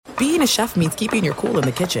being a chef means keeping your cool in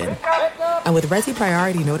the kitchen. And with Resi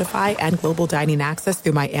Priority Notify and Global Dining Access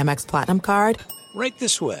through my Amex Platinum card, right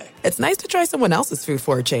this way. It's nice to try someone else's food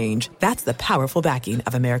for a change. That's the powerful backing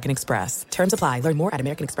of American Express. Terms apply. Learn more at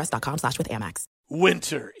americanexpress.com/withAmex.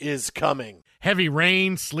 Winter is coming. Heavy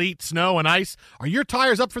rain, sleet, snow, and ice. Are your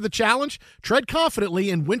tires up for the challenge? Tread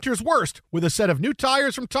confidently in winter's worst with a set of new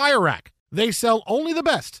tires from Tire Rack. They sell only the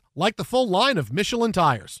best, like the full line of Michelin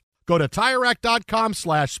tires. Go to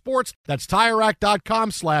TireRack.com/sports. That's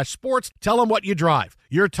TireRack.com/sports. Tell them what you drive.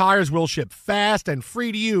 Your tires will ship fast and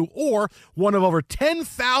free to you or one of over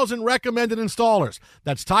 10,000 recommended installers.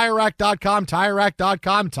 That's TireRack.com,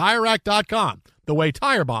 TireRack.com, TireRack.com. The way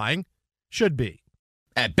tire buying should be.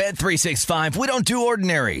 At Bet365, we don't do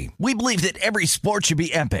ordinary. We believe that every sport should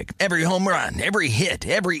be epic. Every home run, every hit,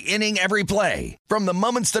 every inning, every play. From the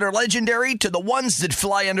moments that are legendary to the ones that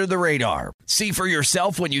fly under the radar. See for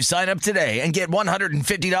yourself when you sign up today and get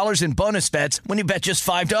 $150 in bonus bets when you bet just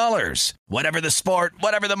 $5. Whatever the sport,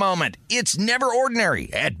 whatever the moment, it's never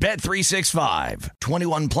ordinary at Bet365.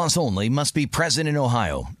 21 plus only. Must be present in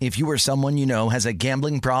Ohio. If you or someone you know has a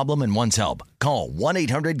gambling problem and wants help, call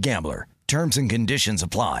 1-800-GAMBLER. Terms and conditions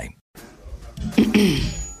apply.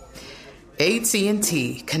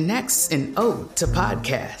 AT&T connects an ode to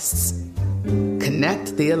podcasts.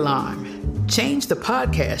 Connect the alarm. Change the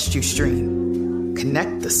podcast you stream.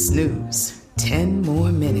 Connect the snooze. 10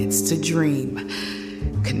 more minutes to dream.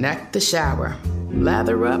 Connect the shower.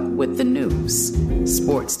 Lather up with the news.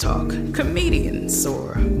 Sports talk, comedians,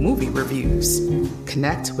 or movie reviews.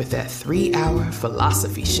 Connect with that 3-hour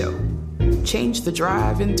philosophy show. Change the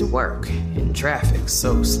drive into work in traffic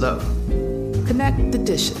so slow. Connect the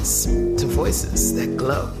dishes to voices that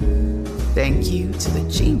glow. Thank you to the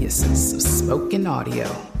geniuses of spoken audio.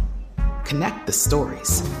 Connect the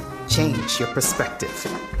stories. Change your perspective.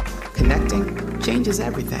 Connecting changes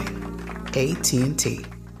everything. AT&T.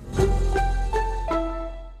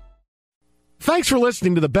 Thanks for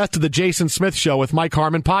listening to the Best of the Jason Smith Show with Mike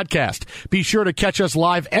Harmon podcast. Be sure to catch us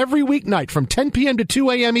live every weeknight from 10 p.m. to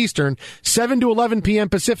 2 a.m. Eastern, 7 to 11 p.m.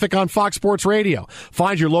 Pacific on Fox Sports Radio.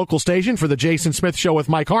 Find your local station for the Jason Smith Show with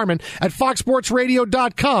Mike Harmon at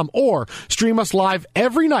foxsportsradio.com or stream us live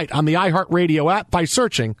every night on the iHeartRadio app by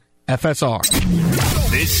searching FSR.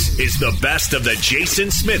 This is the Best of the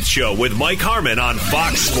Jason Smith Show with Mike Harmon on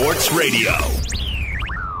Fox Sports Radio.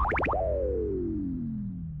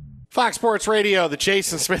 Fox Sports Radio, the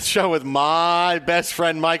Jason Smith Show with my best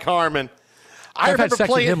friend Mike Harmon. I've had sex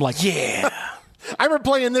with him like I remember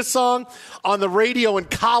playing this song on the radio in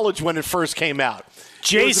college when it first came out.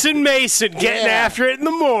 Jason Mason getting after it in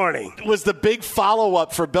the morning. It was the big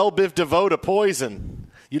follow-up for Belle Biv DeVoe to Poison.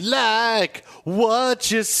 You like what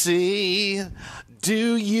you see.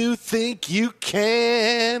 Do you think you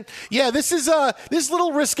can? Yeah, this is a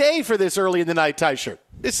little risque for this early in the night T-shirt.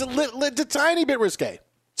 It's a tiny bit risque.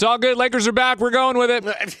 It's all good. Lakers are back. We're going with it.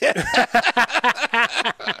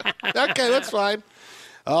 Okay, that's fine.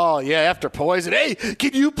 Oh, yeah, after Poison. Hey,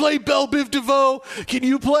 can you play Belle Biv DeVoe? Can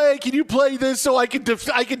you play this so I can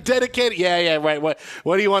dedicate it? Yeah, right. What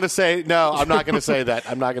do you want to say? No, I'm not going to say that.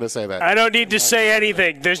 I don't need to say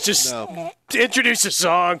anything. There's just introduce a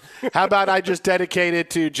song. How about I just dedicate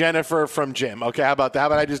it to Jennifer from Jim? Okay, how about that? How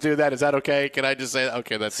about I just do that? Is that okay? Can I just say that?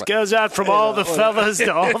 Okay, that's fine. This goes out from all the fellas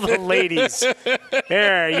to all the ladies.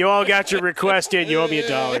 Here, you all got your request in. You owe me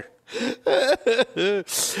 $1.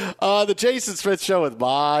 The Jason Smith Show with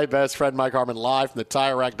my best friend Mike Harmon, live from the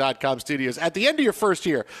TireRack.com studios. At the end of your first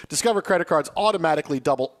year, Discover credit cards automatically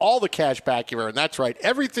double all the cash back you earn. That's right,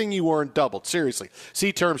 everything you earn doubled. Seriously.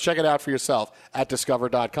 See terms, check it out for yourself at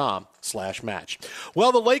Discover.com/match.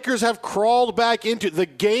 Well, the Lakers have crawled back into the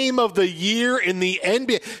game of the year in the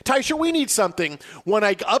NBA. Tysher, we need something when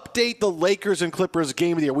I update the Lakers and Clippers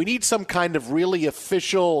game of the year. We need some kind of really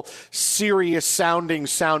official, serious sounding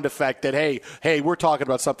sound effect that, hey, we're talking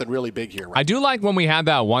about something really big here. Right? I do like when we had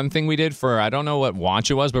that one thing we did for, I don't know what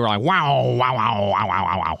watch it was, but we're like, wow, wow, wow, wow,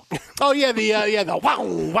 wow, wow. Oh, yeah, the wow,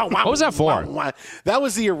 wow, wow. What was that for? Wow, wow. That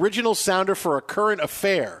was the original sounder for a current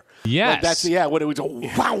affair. Yes. What it was.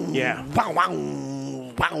 Wow, wow, wow,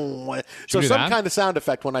 wow. So some kind of sound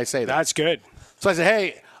effect when I say that. That's good. So I say,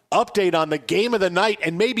 hey, update on the game of the night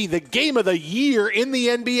and maybe the game of the year in the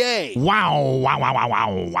NBA. Wow, wow, wow, wow,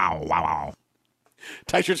 wow, wow, wow.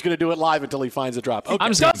 Tysher's going to do it live until he finds a drop. Okay.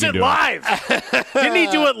 I'm just does it live. Didn't he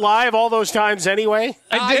do it live all those times anyway?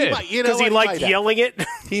 I did. Because he liked yelling it?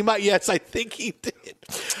 He might. Yes, I think he did.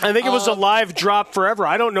 I think it was a live drop forever.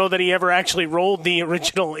 I don't know that he ever actually rolled the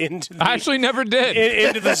original into the, I actually never did.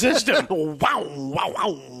 Into the system. Wow, wow,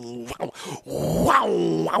 wow.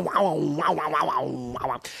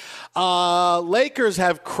 Lakers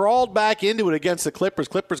have crawled back into it against the Clippers.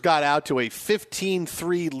 Clippers got out to a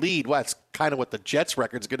 15-3 lead. Well, that's kind of what the Jets'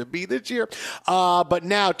 record's going to be this year. But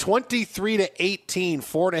now 23-18,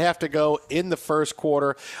 4.5 to go in the first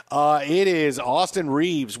quarter. It is Austin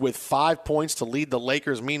Reeves with 5 points to lead the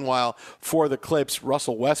Lakers. Meanwhile, for the Clips,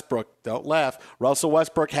 Russell Westbrook, don't laugh, Russell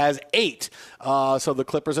Westbrook has 8. So the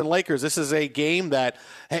Clippers and Lakers, this is a game that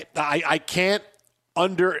I can't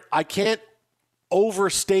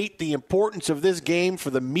overstate the importance of this game for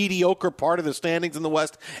the mediocre part of the standings in the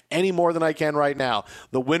West any more than I can right now.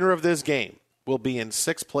 The winner of this game will be in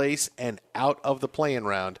 6th place and out of the play-in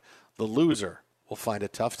round. The loser will find a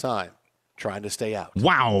tough time trying to stay out.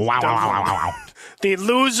 Wow. The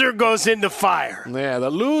loser goes into fire. Yeah, the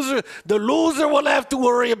loser will have to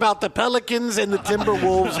worry about the Pelicans and the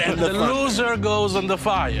Timberwolves and the loser goes under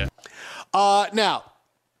fire. Now,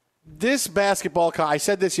 this basketball, I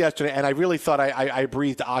said this yesterday, and I really thought I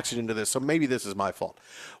breathed oxygen to this, so maybe this is my fault.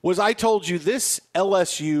 I told you this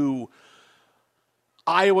LSU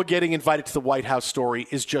Iowa getting invited to the White House story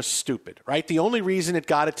is just stupid, right? The only reason it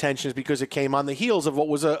got attention is because it came on the heels of what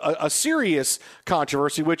was a serious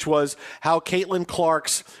controversy, which was how Caitlin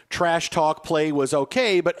Clark's trash talk play was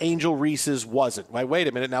okay, but Angel Reese's wasn't. Wait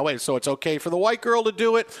a minute. Now, so it's okay for the white girl to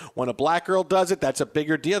do it. When a black girl does it, that's a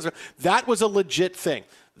bigger deal. That was a legit thing.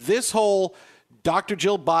 This whole Dr.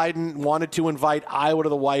 Jill Biden wanted to invite Iowa to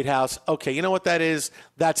the White House. Okay, you know what that is?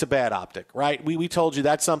 That's a bad optic, right? We told you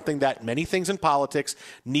that's something that many things in politics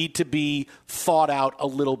need to be thought out a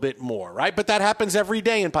little bit more, right? But that happens every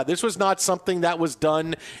day in politics. This was not something that was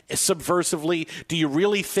done subversively. Do you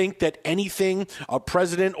really think that anything a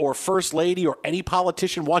president or first lady or any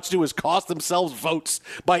politician wants to do is cost themselves votes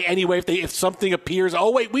by any way? If something appears,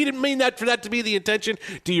 oh, wait, we didn't mean that for that to be the intention.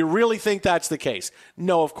 Do you really think that's the case?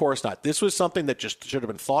 No, of course not. This was something that just should have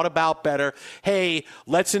been thought about better. Hey,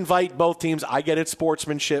 let's invite both teams. I get it,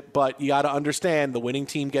 sportsmanship, but you got to understand the winning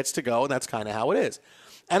team gets to go, and that's kind of how it is.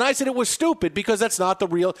 And I said it was stupid because that's not the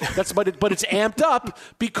real. But it's amped up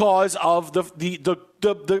because of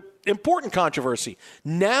the important controversy.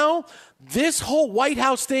 Now, this whole White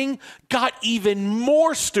House thing got even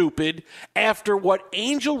more stupid after what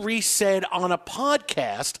Angel Reese said on a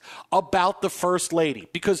podcast about the First Lady.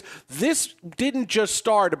 Because this didn't just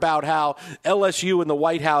start about how LSU and the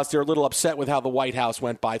White House, they're a little upset with how the White House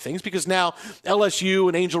went by things. Because now LSU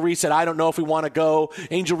and Angel Reese said, I don't know if we want to go.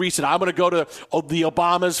 Angel Reese said, I'm going to go to the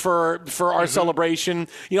Obamas for our celebration.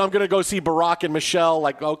 You know, I'm going to go see Barack and Michelle.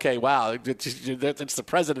 Like, okay, wow, it's the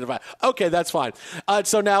president of. Okay, that's fine.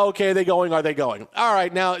 So now, okay, are they going? All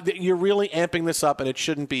right, now you're really amping this up, and it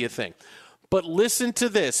shouldn't be a thing. But listen to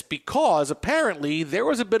this, because apparently there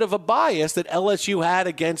was a bit of a bias that LSU had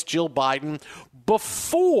against Jill Biden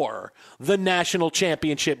before the national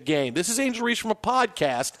championship game. This is Angel Reese from a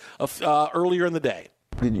podcast earlier in the day.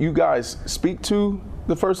 Did you guys speak to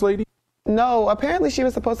the First Lady? No, apparently she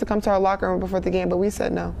was supposed to come to our locker room before the game, but we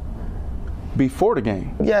said no. Before the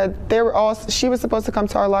game? Yeah, she was supposed to come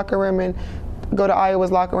to our locker room and go to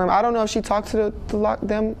Iowa's locker room. I don't know if she talked to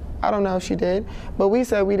them. I don't know if she did, but we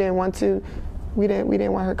said we didn't want to. We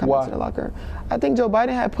didn't want her coming to the locker room. I think Joe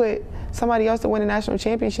Biden had put somebody else to win the national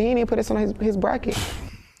championship. He didn't put us on his bracket.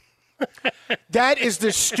 That is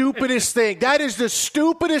the stupidest thing. That is the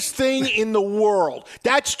stupidest thing in the world.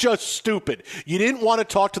 That's just stupid. You didn't want to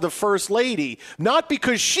talk to the First Lady, not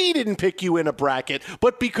because she didn't pick you in a bracket,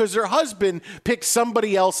 but because her husband picked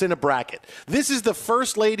somebody else in a bracket. This is the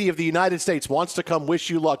First Lady of the United States wants to come wish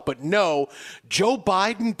you luck, but no, Joe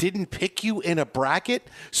Biden didn't pick you in a bracket,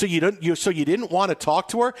 so you didn't want to talk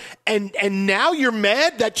to her, and now you're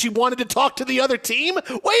mad that she wanted to talk to the other team?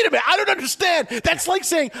 Wait a minute, I don't understand. That's like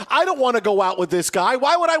saying, I don't want to go out with this guy.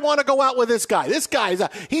 Why would I want to go out with this guy? This guy,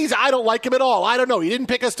 I don't like him at all. I don't know. He didn't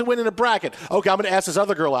pick us to win in a bracket. Okay, I'm going to ask this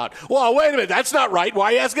other girl out. Well, wait a minute. That's not right. Why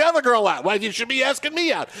are you asking the other girl out? Well, you should be asking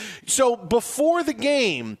me out. So before the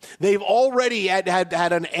game, they've already had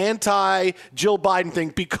an anti-Jill Biden thing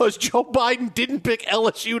because Joe Biden didn't pick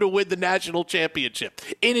LSU to win the national championship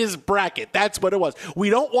in his bracket. That's what it was. We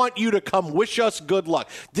don't want you to come wish us good luck.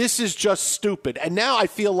 This is just stupid. And now I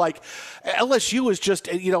feel like LSU is just,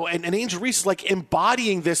 and Angel Reese Reese is like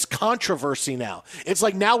embodying this controversy now. It's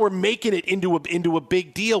like now we're making it into a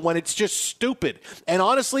big deal when it's just stupid. And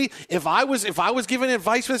honestly, if I was giving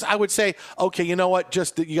advice for this, I would say, okay, you know what?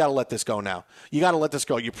 Just you got to let this go now. You got to let this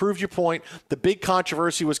go. You proved your point. The big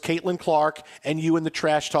controversy was Caitlin Clark and you and the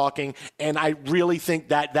trash talking, and I really think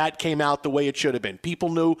that came out the way it should have been. People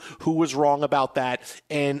knew who was wrong about that,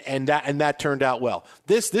 and that turned out well.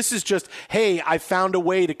 This is just, hey, I found a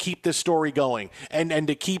way to keep this story going and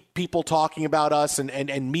to keep people talking about us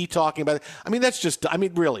and me talking about it. I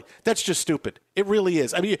mean, really, that's just stupid. It really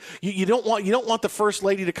is. I mean, you don't want the first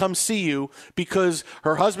lady to come see you because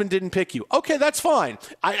her husband didn't pick you. Okay, that's fine.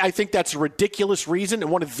 I think that's a ridiculous reason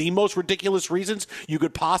and one of the most ridiculous reasons you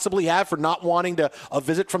could possibly have for not wanting a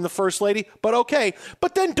visit from the first lady. But okay,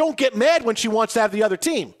 but then don't get mad when she wants to have the other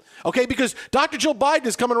team. Okay, because Dr. Jill Biden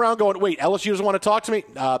is coming around going, wait, LSU doesn't want to talk to me?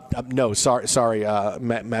 No, sorry,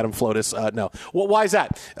 Madam Flotus, no. Well, why is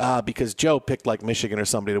that? Because Joe picked like Michigan or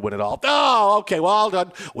somebody to win it all. Oh, okay,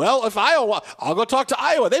 well, if Iowa, I'll go talk to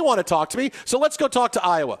Iowa. They want to talk to me, so let's go talk to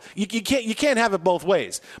Iowa. You can't have it both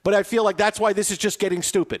ways. But I feel like that's why this is just getting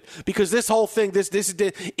stupid. Because this whole thing,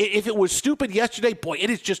 if it was stupid yesterday, boy,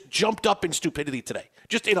 it has just jumped up in stupidity today.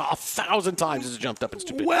 Just 1,000 times it's jumped up in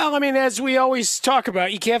stupidity. Well, I mean, as we always talk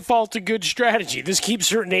about, you can't fault a good strategy. This keeps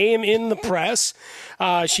her name in the press.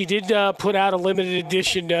 She did put out a limited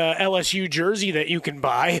edition LSU jersey that you can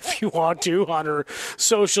buy if you want to on her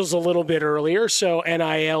socials a little bit earlier. So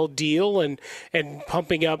NIL deal and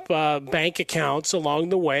pumping up bank accounts along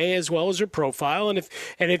the way, as well as her profile. And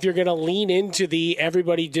if you're going to lean into the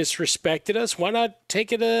everybody disrespected us, why not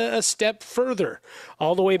take it a step further,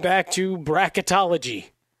 all the way back to bracketology?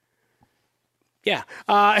 Yeah.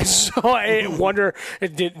 So I wonder,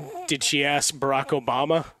 did she ask Barack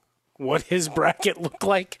Obama what his bracket looked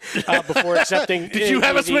like before accepting? Did you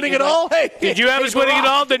have us winning it all? Hey, did you have us winning it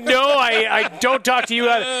all? Then no, I don't talk to you.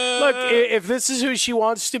 Look, if this is who she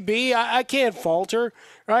wants to be, I can't fault her.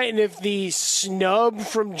 Right, and if the snub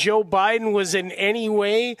from Joe Biden was in any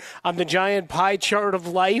way on the giant pie chart of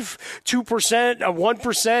life, 2%,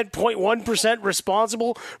 1%, 0.1%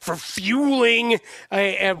 responsible for fueling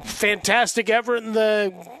a fantastic effort in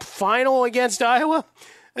the final against Iowa,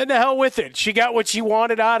 then the hell with it. She got what she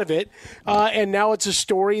wanted out of it, and now it's a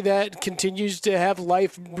story that continues to have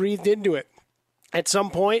life breathed into it. At some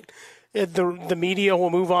point, the media will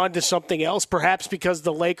move on to something else, perhaps because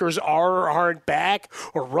the Lakers aren't back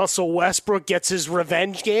or Russell Westbrook gets his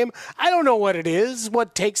revenge game. I don't know what it is,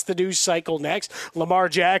 what takes the news cycle next. Lamar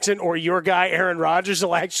Jackson or your guy Aaron Rodgers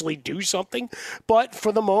will actually do something. But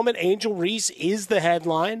for the moment, Angel Reese is the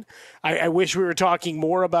headline. I wish we were talking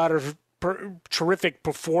more about her terrific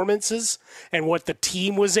performances and what the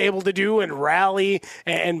team was able to do and rally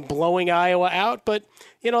and blowing Iowa out. But,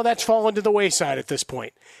 that's fallen to the wayside at this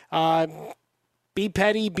point. Be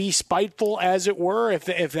petty, be spiteful, as it were,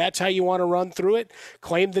 if that's how you want to run through it.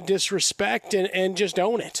 Claim the disrespect and just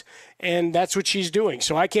own it. And that's what she's doing.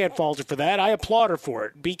 So I can't fault her for that. I applaud her for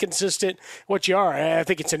it. Be consistent what you are. I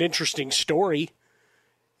think it's an interesting story.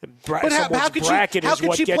 But how could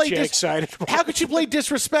you play excited? How could you play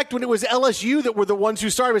disrespect when it was LSU that were the ones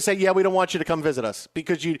who started with saying, yeah, we don't want you to come visit us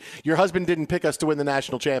because your husband didn't pick us to win the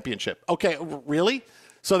national championship? Okay, really?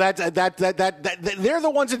 So that they're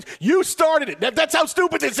the ones that you started it. That's how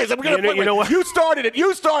stupid this is. I'm going to put you started it.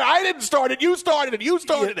 You started. I didn't start it. You started it. You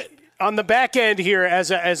started it. On the back end here,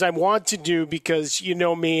 as I want to do, because you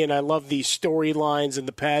know me and I love the storylines and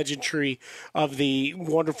the pageantry of the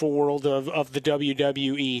wonderful world of the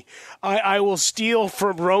WWE, I will steal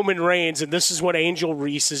from Roman Reigns, and this is what Angel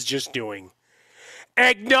Reese is just doing.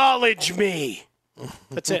 Acknowledge me.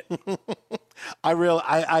 That's it.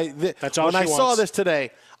 That's all. When I saw this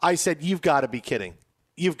today, I said, "You've got to be kidding!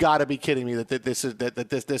 You've got to be kidding me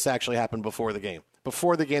that this actually happened before the game.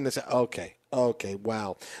 Before the game, okay,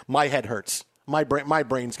 wow, my head hurts. My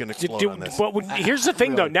brain's going to explode on this." But here's the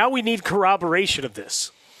thing, though. Now we need corroboration of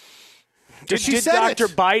this. Did Dr.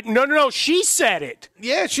 Biden? No. She said it.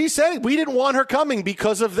 Yeah, she said it. We didn't want her coming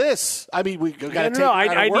because of this. I mean, we got to take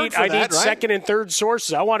I need right? second and third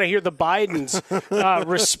sources. I want to hear the Bidens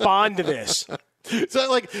respond to this.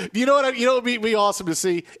 So, you know what would be awesome to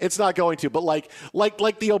see? It's not going to, but like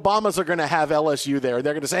the Obamas are going to have LSU there.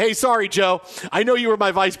 They're going to say, "Hey, sorry, Joe. I know you were my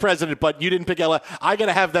vice president, but you didn't pick LSU. I got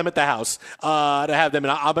to have them at the house to have them,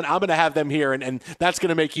 and I'm going to have them here, and that's going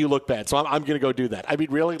to make you look bad. So I'm going to go do that." I mean,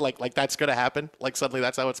 really, like that's going to happen? Like suddenly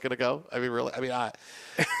that's how it's going to go? I mean, really? I mean,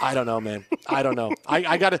 I don't know, man. I don't know.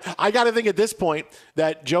 I gotta think at this point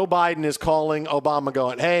that Joe Biden is calling Obama,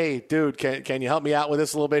 going, "Hey, dude, can you help me out with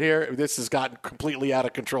this a little bit here? This has gotten completely out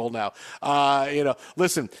of control now.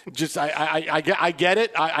 Listen, just I get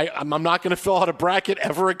it. I'm not going to fill out a bracket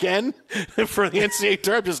ever again for the NCAA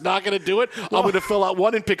tournament. I'm just not going to do it. I'm going to fill out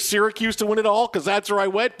one and pick Syracuse to win it all because that's where I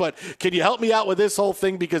went. But can you help me out with this whole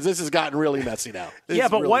thing because this has gotten really messy now?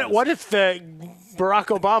 But what if the Barack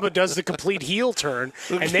Obama does the complete heel turn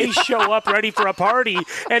and they show up ready for a party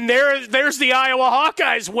and there's the Iowa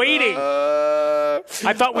Hawkeyes waiting?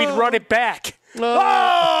 I thought we'd run it back.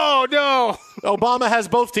 Oh, no. Obama has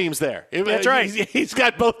both teams there. That's right. He's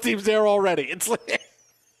got both teams there already. It's like,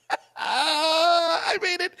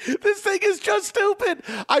 this thing is just stupid.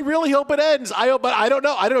 I really hope it ends. But I don't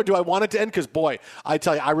know. Do I want it to end? Because, boy, I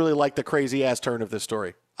tell you, I really like the crazy-ass turn of this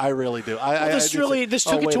story. I really do. This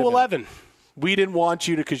took it to 11. We didn't want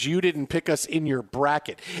you to because you didn't pick us in your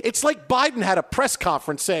bracket. It's like Biden had a press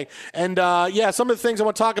conference saying, and some of the things I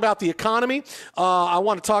want to talk about, the economy. I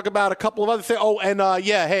want to talk about a couple of other things.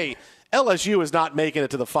 Hey, LSU is not making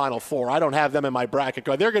it to the Final Four. I don't have them in my bracket.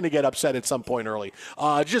 They're going to get upset at some point early.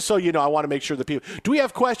 Just so you know, I want to make sure the people. Do we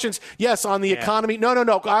have questions? Yes, on the economy. No.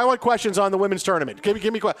 I want questions on the women's tournament.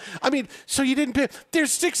 Give me questions. So you didn't pick.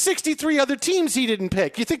 There's 63 other teams he didn't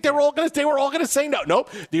pick. You think they were all going to say no? Nope.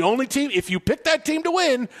 The only team. If you pick that team to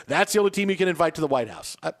win, that's the only team you can invite to the White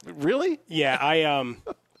House. Really? Yeah,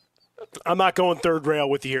 I'm not going third rail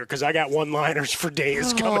with you here because I got one-liners for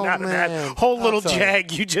days coming out of that whole little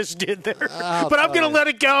jag you just did there. But I'm going to let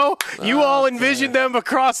it go. You all envision them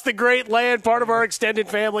across the great land, part of our extended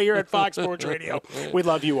family here at Fox Sports Radio. We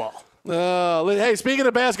love you all. Hey, speaking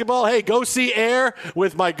of basketball, go see Air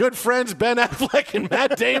with my good friends Ben Affleck and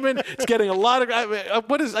Matt Damon. It's getting a lot of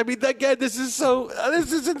this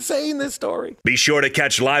is insane, this story. Be sure to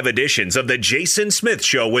catch live editions of the Jason Smith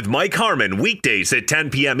Show with Mike Harmon weekdays at 10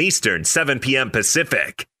 p.m. Eastern, 7 p.m.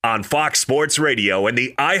 Pacific on Fox Sports Radio and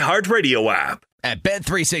the iHeartRadio app. At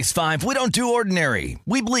Bet365, we don't do ordinary.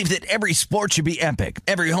 We believe that every sport should be epic.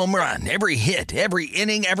 Every home run, every hit, every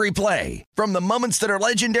inning, every play. From the moments that are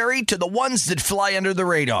legendary to the ones that fly under the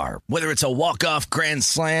radar. Whether it's a walk-off grand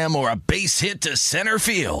slam or a base hit to center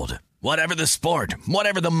field. Whatever the sport,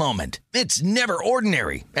 whatever the moment. It's never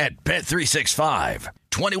ordinary at Bet365.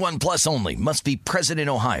 21 plus only. Must be present in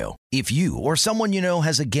Ohio. If you or someone you know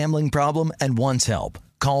has a gambling problem and wants help,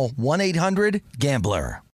 call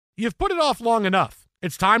 1-800-GAMBLER. You've put it off long enough.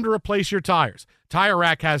 It's time to replace your tires. Tire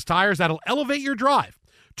Rack has tires that'll elevate your drive.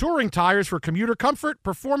 Touring tires for commuter comfort,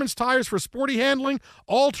 performance tires for sporty handling,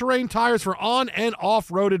 all-terrain tires for on- and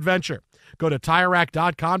off-road adventure. Go to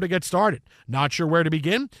TireRack.com to get started. Not sure where to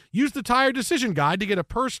begin? Use the Tire Decision Guide to get a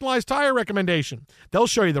personalized tire recommendation. They'll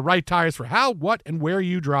show you the right tires for how, what, and where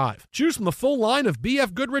you drive. Choose from the full line of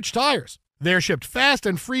BF Goodrich tires. They're shipped fast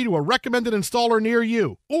and free to a recommended installer near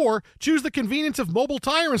you. Or choose the convenience of mobile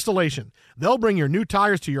tire installation. They'll bring your new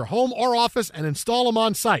tires to your home or office and install them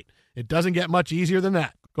on site. It doesn't get much easier than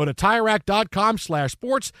that. Go to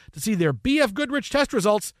TireRack.com/sports to see their BF Goodrich test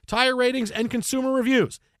results, tire ratings, and consumer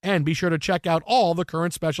reviews. And be sure to check out all the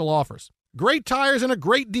current special offers. Great tires and a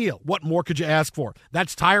great deal. What more could you ask for?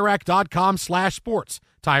 That's TireRack.com/sports.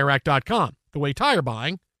 TireRack.com, the way tire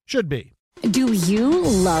buying should be. Do you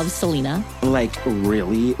love Selena? Like,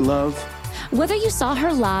 really love? Whether you saw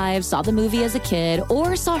her live, saw the movie as a kid,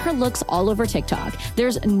 or saw her looks all over TikTok,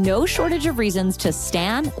 there's no shortage of reasons to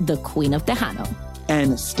stan the Queen of Tejano.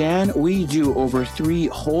 And Stan, we do over 3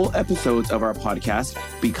 whole episodes of our podcast,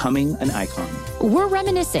 Becoming an Icon. We're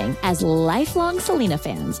reminiscing as lifelong Selena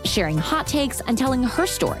fans, sharing hot takes and telling her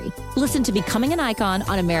story. Listen to Becoming an Icon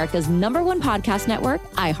on America's #1 podcast network,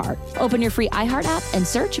 iHeart. Open your free iHeart app and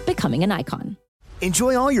search Becoming an Icon.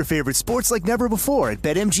 Enjoy all your favorite sports like never before at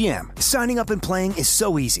BetMGM. Signing up and playing is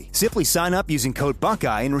so easy. Simply sign up using code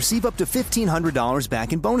Buckeye and receive up to $1,500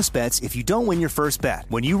 back in bonus bets if you don't win your first bet.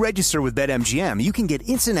 When you register with BetMGM, you can get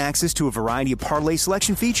instant access to a variety of parlay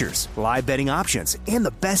selection features, live betting options, and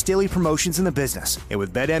the best daily promotions in the business. And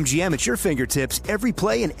with BetMGM at your fingertips, every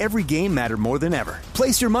play and every game matter more than ever.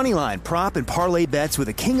 Place your moneyline, prop, and parlay bets with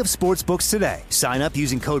the king of sportsbooks today. Sign up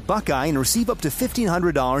using code Buckeye and receive up to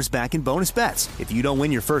 $1,500 back in bonus bets if you don't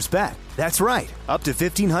win your first bet. That's right, up to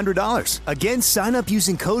 $1,500. Again, sign up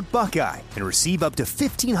using code Buckeye and receive up to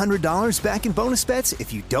 $1,500 back in bonus bets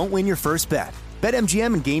if you don't win your first bet.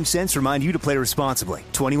 BetMGM and GameSense remind you to play responsibly.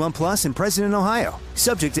 21 plus and present in Ohio.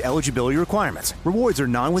 Subject to eligibility requirements. Rewards are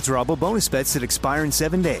non-withdrawable bonus bets that expire in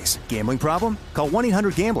 7 days. Gambling problem? Call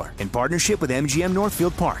 1-800-GAMBLER in partnership with MGM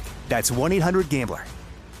Northfield Park. That's 1-800-GAMBLER.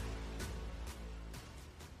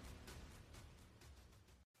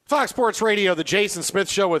 Fox Sports Radio, the Jason Smith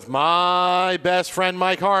Show with my best friend,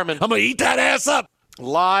 Mike Harmon. I'm going to eat that ass up.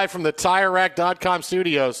 Live from the TireRack.com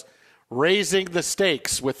studios. raising the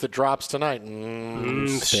stakes with the drops tonight.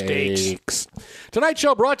 Stakes. Tonight's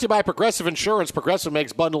show brought to you by Progressive Insurance. Progressive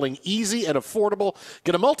makes bundling easy and affordable.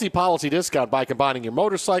 Get a multi-policy discount by combining your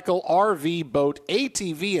motorcycle, RV, boat,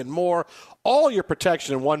 ATV, and more. All your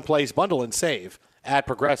protection in one place. Bundle and save at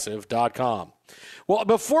Progressive.com. Well,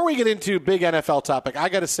 before we get into big NFL topic, I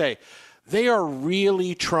got to say, they are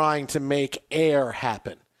really trying to make air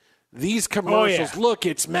happen. These commercials, look,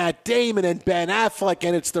 it's Matt Damon and Ben Affleck,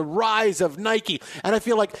 and it's the rise of Nike. And I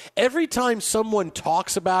feel like every time someone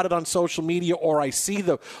talks about it on social media, or I see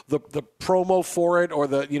the promo for it, or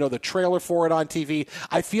the trailer for it on TV,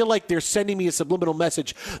 I feel like they're sending me a subliminal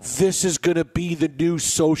message. This is going to be the new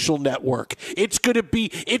social network. It's going to be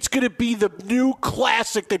the new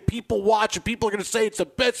classic that people watch, and people are going to say it's the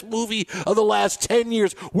best movie of the last 10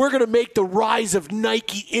 years. We're going to make the rise of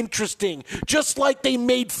Nike interesting, just like they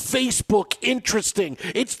made Facebook interesting.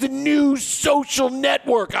 It's the new social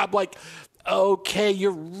network. I'm like, okay,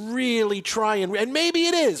 you're really trying, and maybe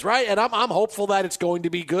it is, right? And I'm hopeful that it's going to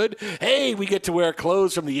be good. Hey, we get to wear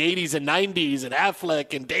clothes from the 80s and 90s, and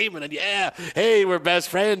Affleck and Damon, and hey, we're best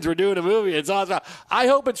friends, we're doing a movie, it's awesome. I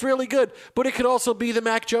hope it's really good, but it could also be the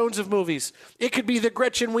Mac Jones of movies. It could be the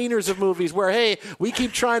Gretchen Wieners of movies, where, hey, we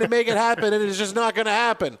keep trying to make it happen, and it's just not going to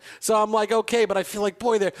happen. So I'm like, okay, but I feel like,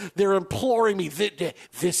 boy, they're imploring me.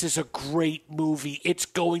 This is a great movie. It's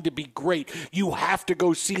going to be great. You have to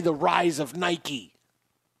go see the rise of Nike.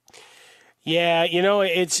 Yeah,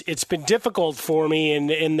 it's been difficult for me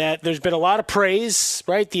in that there's been a lot of praise,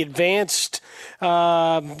 right? The advanced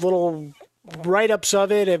little write-ups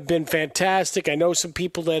of it have been fantastic. I know some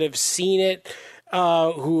people that have seen it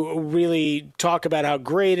who really talk about how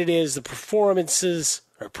great it is, the performance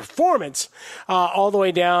all the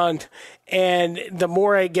way down. And the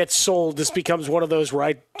more I get sold, this becomes one of those where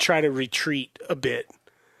I try to retreat a bit.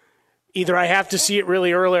 Either I have to see it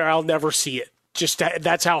really early or I'll never see it. Just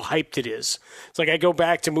that's how hyped it is. It's like I go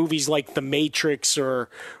back to movies like The Matrix or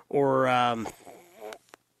what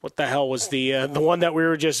the hell was the one that we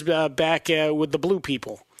were just back with the blue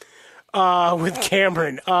people with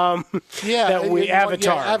Cameron. Avatar,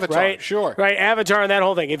 right? Sure. Right, Avatar and that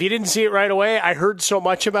whole thing. If you didn't see it right away, I heard so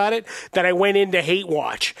much about it that I went into hate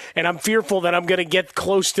watch, and I'm fearful that I'm going to get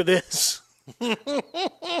close to this. I'm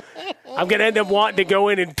going to end up wanting to go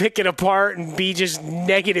in and pick it apart and be just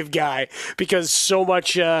negative guy because so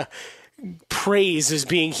much praise is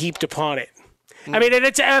being heaped upon it. I mean, and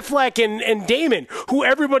it's Affleck and Damon, who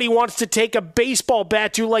everybody wants to take a baseball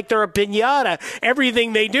bat to like they're a piñata.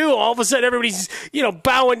 Everything they do, all of a sudden everybody's,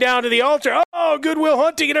 bowing down to the altar. Oh, Good Will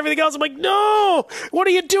Hunting and everything else. I'm like, no, what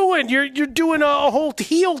are you doing? You're doing a whole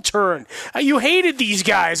heel turn. You hated these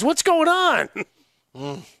guys. What's going on?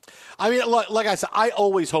 I mean, like I said, I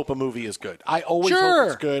always hope a movie is good. I always hope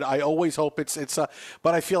it's good. I always hope it's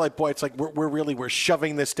but I feel like, boy, it's like we're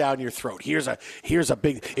shoving this down your throat. Here's a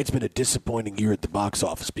big. It's been a disappointing year at the box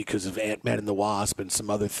office because of Ant-Man and the Wasp and some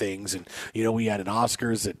other things, and we had an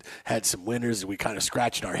Oscars that had some winners, and we kind of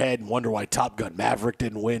scratched our head and wonder why Top Gun Maverick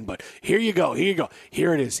didn't win. But here you go.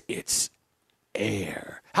 Here it is. It's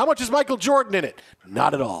Air. How much is Michael Jordan in it?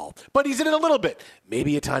 Not at all. But he's in it a little bit.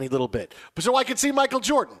 Maybe a tiny little bit. So I can see Michael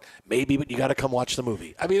Jordan. Maybe, but you got to come watch the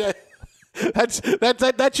movie. I mean,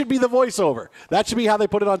 that should be the voiceover. That should be how they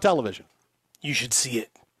put it on television. You should see it.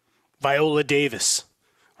 Viola Davis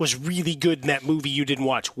was really good in that movie you didn't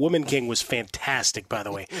watch. Woman King was fantastic, by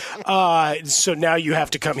the way. So now you have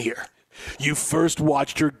to come here. You first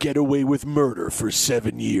watched her get away with murder for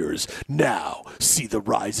 7 years. Now, see the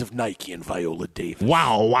rise of Nike and Viola Davis.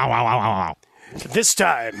 Wow. This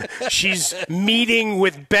time, she's meeting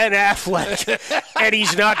with Ben Affleck, and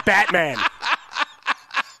he's not Batman.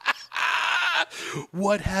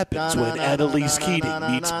 What happens when Annalise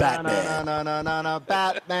Keating meets Batman?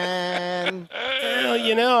 Batman.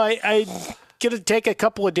 Well, I get to take a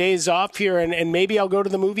couple of days off here, and maybe I'll go to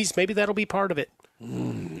the movies. Maybe that'll be part of it.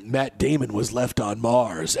 Matt Damon was left on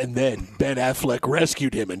Mars, and then Ben Affleck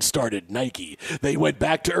rescued him and started Nike. They went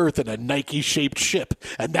back to Earth in a Nike-shaped ship,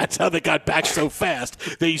 and that's how they got back so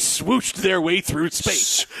fast. They swooshed their way through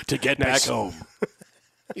space to get back home.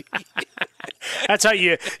 That's how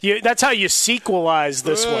you sequelize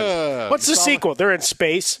this one. What's the sequel? They're in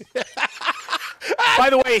space. By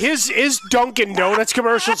the way, his Dunkin' Donuts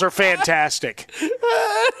commercials are fantastic.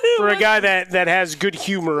 For a guy that has good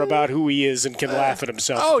humor about who he is and can laugh at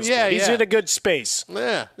himself. Oh, yeah, He's in a good space.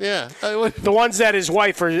 Yeah. The ones that his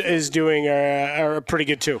wife is doing are pretty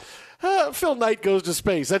good, too. Phil Knight goes to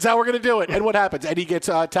space. That's how we're going to do it. And what happens? And he gets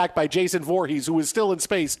attacked by Jason Voorhees, who is still in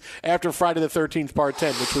space after Friday the 13th, Part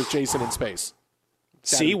 10, which was Jason in space.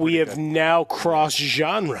 See, we have now crossed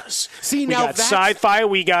genres. See, we now got sci-fi,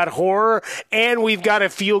 we got horror, and we've got a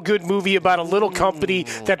feel-good movie about a little company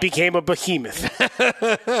that became a behemoth.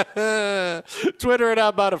 Twitter at How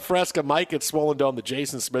About a Fresca. Mike at Swollen Dome, the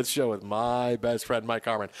Jason Smith Show with my best friend, Mike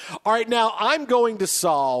Harmon. All right, now I'm going to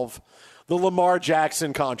solve the Lamar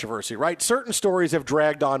Jackson controversy, right? Certain stories have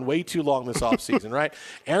dragged on way too long this offseason, right?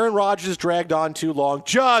 Aaron Rodgers dragged on too long.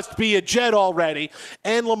 Just be a Jet already.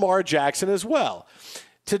 And Lamar Jackson as well.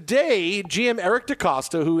 Today, GM Eric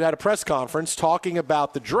DeCosta, who had a press conference talking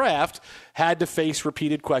about the draft, had to face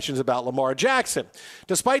repeated questions about Lamar Jackson.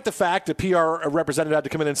 Despite the fact that PR representative had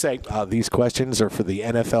to come in and say, these questions are for the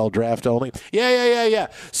NFL draft only. Yeah.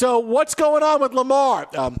 So what's going on with Lamar?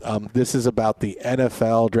 This is about the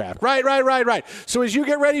NFL draft. Right. So as you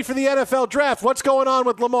get ready for the NFL draft, what's going on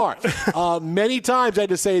with Lamar? Many times I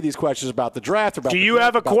had to say these questions about the draft. Do you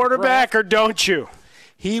have a quarterback or don't you?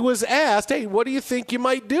 He was asked, hey, what do you think you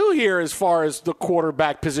might do here as far as the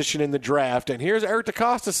quarterback position in the draft? And here's Eric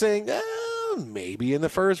DeCosta saying, maybe in the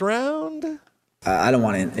first round. I don't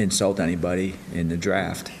want to insult anybody in the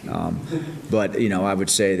draft, but, I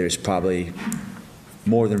would say there's probably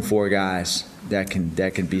more than 4 guys that can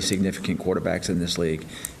be significant quarterbacks in this league,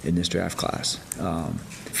 in this draft class.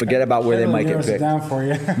 Forget about where they might get picked. Down for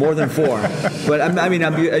you. More than 4. But what am I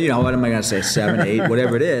going to say, 7, 8,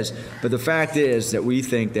 whatever it is. But the fact is that we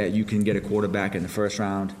think that you can get a quarterback in the first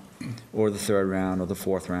round or the third round or the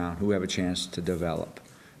fourth round who have a chance to develop.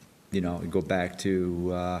 Go back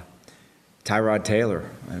to Tyrod Taylor.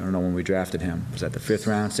 I don't know when we drafted him. Was that the 5th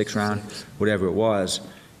round, 6th round, whatever it was?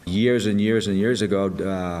 Years and years and years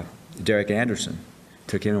ago, Derek Anderson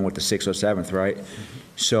took him in with the 6th or 7th, right?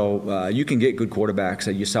 So you can get good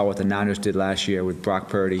quarterbacks. You saw what the Niners did last year with Brock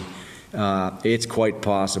Purdy. It's quite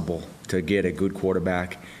possible to get a good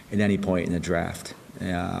quarterback at any point in the draft.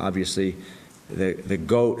 Obviously, the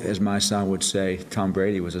GOAT, as my son would say, Tom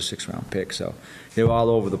Brady, was a 6th-round pick. So they're all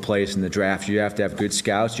over the place in the draft. You have to have good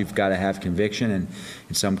scouts. You've got to have conviction. And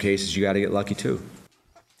in some cases, you got to get lucky, too.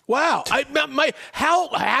 Wow. How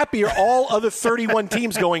happy are all other 31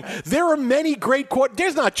 teams going? There are many great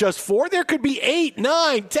there's not just 4. There could be 8,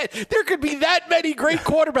 9, 10. There could be that many great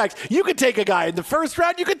quarterbacks. You could take a guy in the first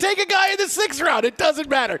round. You could take a guy in the 6th round. It doesn't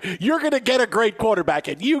matter. You're going to get a great quarterback,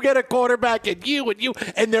 and you get a quarterback, and you,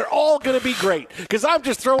 and they're all going to be great. Because I'm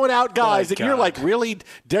just throwing out guys that you're like, really?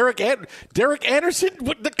 Derek Anderson?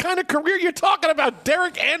 What the kind of career you're talking about?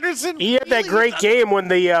 Derek Anderson? He had that great game when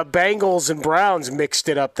the Bengals and Browns mixed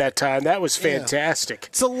it up that time. That was fantastic.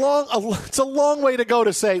 It's a long way to go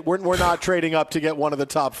to say we're not trading up to get one of the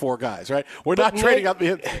top 4 guys, right? We're not trading up.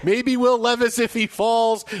 Maybe Will Levis if he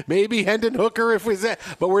falls, maybe Hendon Hooker if we say,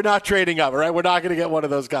 but we're not trading up, right? We're not going to get one of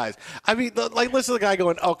those guys. I mean, listen to the guy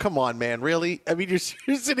going, "Oh, come on, man, really?" I mean, you're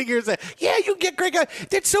sitting here saying, "Yeah, you get great guys.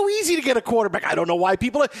 It's so easy to get a quarterback." I don't know why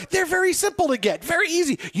they're very simple to get, very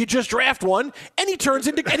easy. You just draft one, and he turns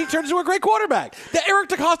into a great quarterback. The Eric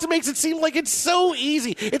DeCosta makes it seem like it's so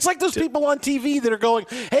easy. It's like those people on TV that are going,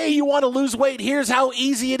 hey, you want to lose weight? Here's how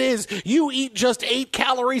easy it is. You eat just 8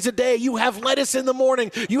 calories a day. You have lettuce in the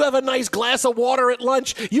morning. You have a nice glass of water at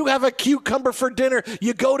lunch. You have a cucumber for dinner.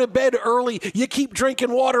 You go to bed early. You keep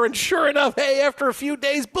drinking water. And sure enough, hey, after a few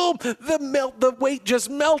days, boom, the weight just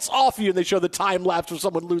melts off you. And they show the time lapse of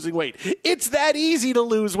someone losing weight. It's that easy to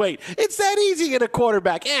lose weight. It's that easy to get a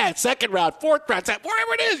quarterback. Yeah, 2nd round, 4th round,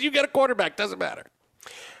 wherever it is, you get a quarterback. Doesn't matter.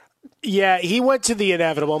 Yeah, he went to the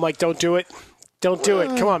inevitable. I'm like, don't do it. Don't do it.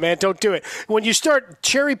 Come on, man. Don't do it. When you start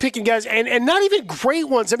cherry-picking guys, and not even great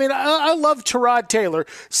ones. I mean, I love Tyrod Taylor.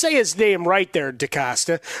 Say his name right there,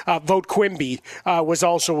 DeCosta. Vote Quimby was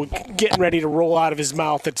also getting ready to roll out of his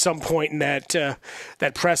mouth at some point in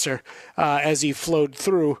that presser as he flowed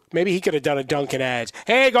through. Maybe he could have done a Dunkin' ad.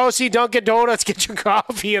 Hey, go see Dunkin' Donuts. Get your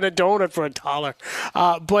coffee and a donut for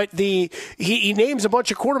 $1. But he names a bunch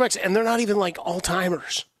of quarterbacks, and they're not even like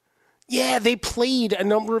all-timers. Yeah, they played a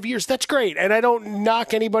number of years. That's great, and I don't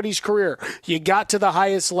knock anybody's career. You got to the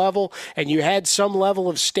highest level, and you had some level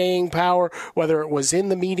of staying power, whether it was in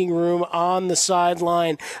the meeting room, on the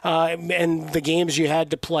sideline, and the games you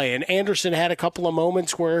had to play. And Anderson had a couple of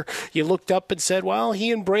moments where you looked up and said, well,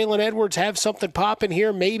 he and Braylon Edwards have something popping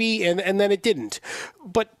here, maybe, and then it didn't.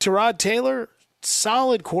 But Tyrod Taylor,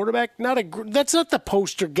 solid quarterback. That's not the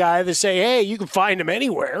poster guy to say, hey, you can find him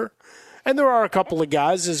anywhere. And there are a couple of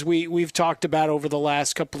guys, as we've talked about over the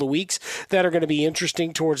last couple of weeks, that are going to be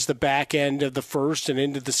interesting towards the back end of the first and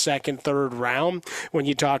into the 2nd, 3rd round. When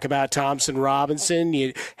you talk about Thompson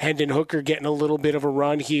Robinson, Hendon Hooker getting a little bit of a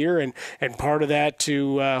run here, and part of that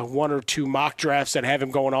to 1 or 2 mock drafts that have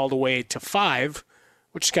him going all the way to 5.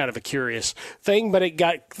 which is kind of a curious thing, but it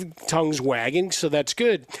got tongues wagging, so that's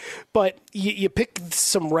good. But you pick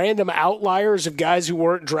some random outliers of guys who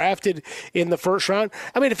weren't drafted in the first round.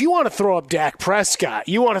 I mean, if you want to throw up Dak Prescott,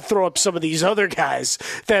 you want to throw up some of these other guys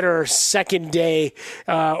that are second day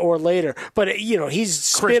or later. But, he's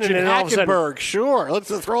spinning Christian and all of a sudden. Hackenberg, sure. Let's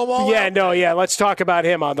throw them all out. Let's talk about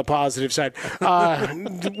him on the positive side.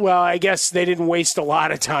 Well, I guess they didn't waste a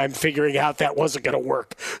lot of time figuring out that wasn't going to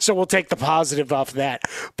work. So we'll take the positive off that.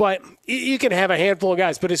 But you can have a handful of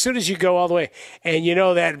guys. But as soon as you go all the way, and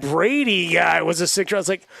that Brady guy was a 6th round, it's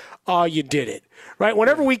like, oh, you did it. Right?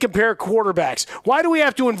 Whenever we compare quarterbacks, why do we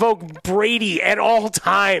have to invoke Brady at all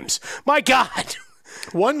times? My God.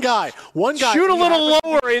 One guy. Shoot a little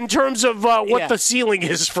lower in terms of what the ceiling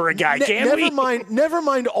is for a guy, Never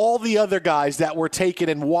mind all the other guys that were taken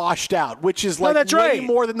and washed out, which is way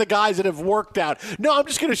more than the guys that have worked out. No, I'm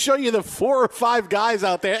just going to show you the 4 or 5 guys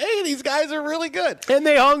out there. Hey, these guys are really good. And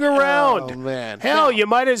they hung around. Oh, man. Hell, you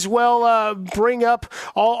might as well bring up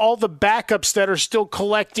all the backups that are still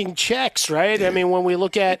collecting checks, right? I mean, when we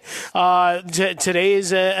look at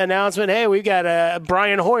today's announcement, hey, we've got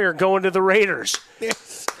Brian Hoyer going to the Raiders.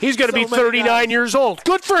 He's going to be 39 years old.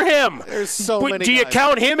 Good for him. There's so many Do you guys.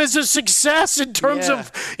 count him as a success in terms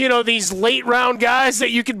of, these late round guys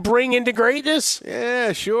that you could bring into greatness?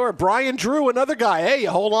 Yeah, sure. Brian Drew, another guy. Hey, you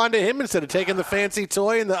hold on to him instead of taking the fancy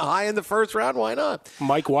toy in the high in the first round. Why not?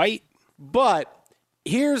 Mike White. But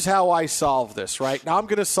here's how I solve this, right? Now I'm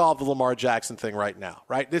going to solve the Lamar Jackson thing right now,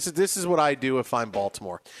 right? This is what I do if I'm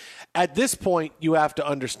Baltimore. At this point, you have to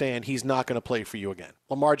understand he's not going to play for you again.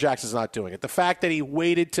 Lamar Jackson's not doing it. The fact that he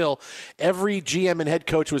waited till every GM and head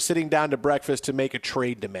coach was sitting down to breakfast to make a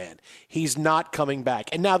trade demand. He's not coming back.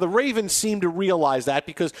 And now the Ravens seem to realize that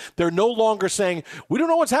because they're no longer saying, we don't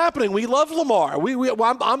know what's happening. We love Lamar.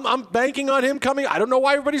 I'm banking on him coming. I don't know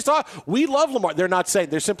why everybody's talking. We love Lamar. They're not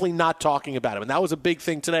saying. They're simply not talking about him. And that was a big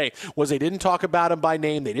thing today was they didn't talk about him by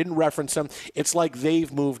name. They didn't reference him. It's like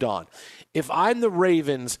they've moved on. If I'm the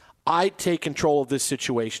Ravens, I take control of this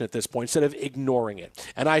situation at this point instead of ignoring it.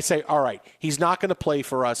 And I say, all right, he's not going to play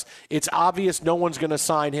for us. It's obvious no one's going to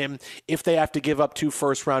sign him if they have to give up 2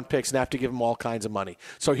 first-round picks and have to give him all kinds of money.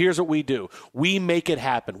 So here's what we do. We make it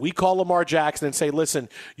happen. We call Lamar Jackson and say, listen,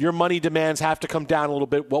 your money demands have to come down a little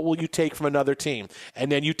bit. What will you take from another team?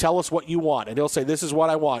 And then you tell us what you want. And he'll say, this is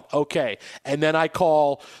what I want. Okay. And then I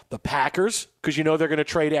call the Packers, because they're going to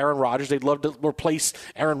trade Aaron Rodgers. They'd love to replace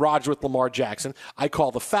Aaron Rodgers with Lamar Jackson. I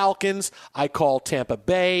call the Falcons. I call Tampa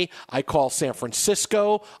Bay. I call San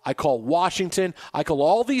Francisco. I call Washington. I call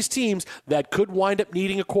all these teams that could wind up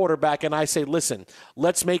needing a quarterback, and I say, listen,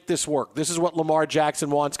 let's make this work. This is what Lamar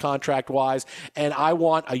Jackson wants contract-wise, and I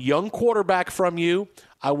want a young quarterback from you.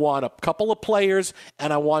 I want a couple of players,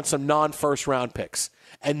 and I want some non-first-round picks.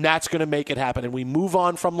 And that's going to make it happen. And we move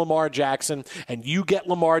on from Lamar Jackson, and you get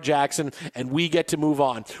Lamar Jackson, and we get to move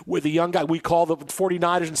on. With a young guy, we call the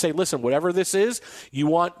 49ers and say, listen, whatever this is, you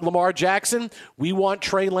want Lamar Jackson, we want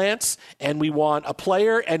Trey Lance, and we want a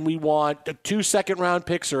player, and we want 2 second-round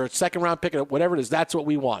picks or a second-round pick, or whatever it is. That's what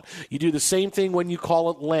we want. You do the same thing when you call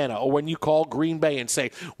Atlanta or when you call Green Bay and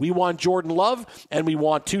say, we want Jordan Love, and we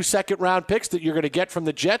want 2 second-round picks that you're going to get from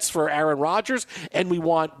the Jets for Aaron Rodgers, and we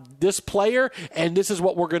want this player, and this is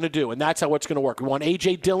what we're going to do, and that's how it's going to work. We want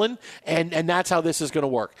A.J. Dillon, and that's how this is going to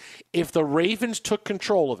work. If the Ravens took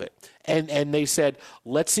control of it and they said,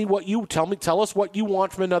 let's see what you tell us what you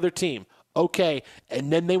want from another team. Okay, and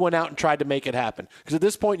then they went out and tried to make it happen. Because at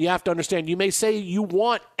this point, you have to understand, you may say you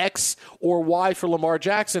want X or Y for Lamar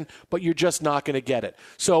Jackson, but you're just not going to get it.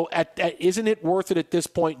 So isn't it worth it at this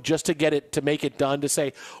point just to get it, to make it done, to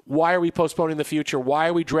say, why are we postponing the future? Why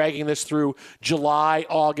are we dragging this through July,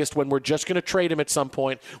 August, when we're just going to trade him at some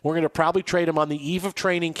point? We're going to probably trade him on the eve of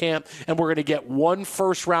training camp, and we're going to get 1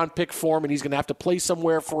 first-round pick for him, and he's going to have to play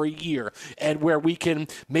somewhere for a year, and where we can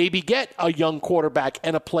maybe get a young quarterback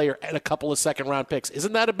and a player and a couple of second-round picks.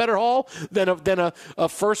 Isn't that a better haul than a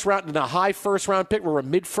first-round and a high first-round pick or a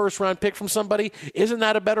mid-first-round pick from somebody? Isn't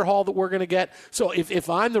that a better haul that we're going to get? So if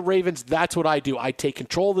I'm the Ravens, that's what I do. I take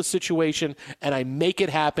control of the situation, and I make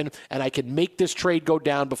it happen, and I can make this trade go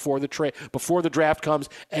down before the draft comes,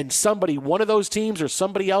 and one of those teams or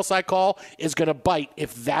somebody else I call is going to bite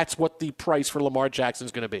if that's what the price for Lamar Jackson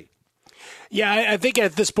is going to be. Yeah, I think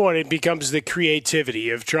at this point it becomes the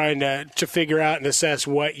creativity of trying to figure out and assess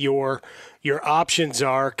what your options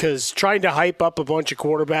are, because trying to hype up a bunch of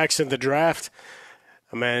quarterbacks in the draft,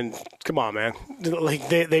 man, come on, man. Like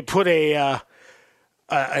they put a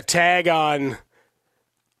tag on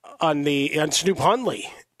Snoop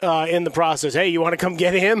Hundley in the process. Hey, you want to come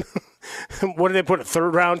get him? what did they put, a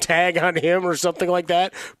third-round tag on him or something like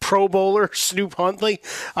that? Pro Bowler, Snoop Huntley.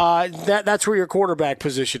 That's where your quarterback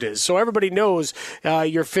position is. So everybody knows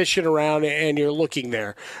you're fishing around and you're looking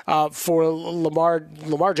there. For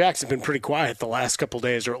Lamar Jackson's been pretty quiet the last couple of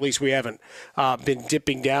days, or at least we haven't been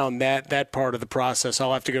dipping down that part of the process.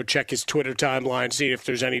 I'll have to go check his Twitter timeline, see if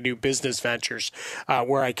there's any new business ventures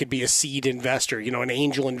where I could be a seed investor, an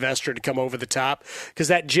angel investor to come over the top. Because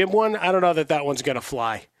that gym one, I don't know that one's going to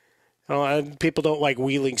fly. People don't like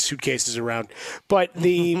wheeling suitcases around. But for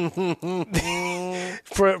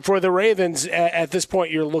the Ravens, at this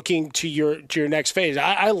point, you're looking to your next phase.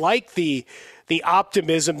 I like the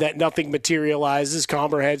optimism that nothing materializes,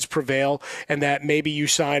 calmer heads prevail, and that maybe you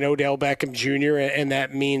sign Odell Beckham Jr., and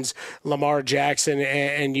that means Lamar Jackson,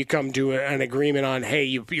 and you come to an agreement on, hey,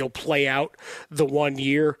 you'll play out the 1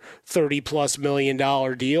 year, $30+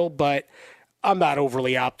 million deal. But I'm not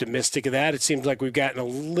overly optimistic of that. It seems like we've gotten a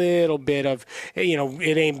little bit of,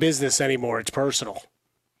 it ain't business anymore. It's personal.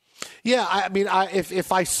 Yeah, I mean,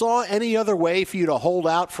 if I saw any other way for you to hold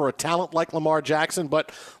out for a talent like Lamar Jackson,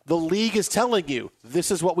 but the league is telling you this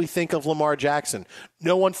is what we think of Lamar Jackson.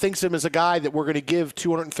 No one thinks him as a guy that we're going to give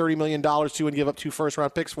 $230 million to and give up 2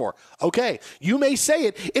 first-round picks for. Okay, you may say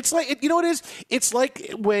it. It's like, you know what it is? It's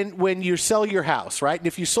like when you sell your house, right? And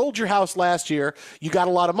if you sold your house last year, you got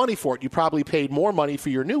a lot of money for it. You probably paid more money for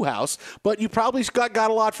your new house, but you probably got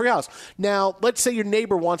a lot for your house. Now, let's say your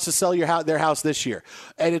neighbor wants to sell their house this year,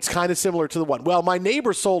 and it's kind of similar to the one. Well, my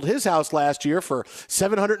neighbor sold his house last year for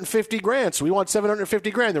 $750,000, so we want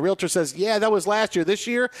 $750,000. The realtor says, yeah, that was last year. This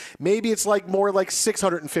year, maybe it's more like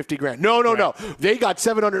 $650,000. No. They got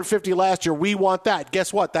 $750,000 last year. We want that.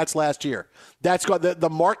 Guess what? That's last year. That's what the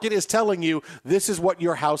market is telling you. This is what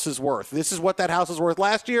your house is worth. This is what that house was worth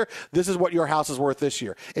last year. This is what your house is worth this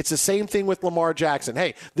year. It's the same thing with Lamar Jackson.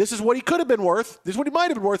 Hey, this is what he could have been worth. This is what he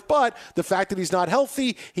might have been worth. But the fact that he's not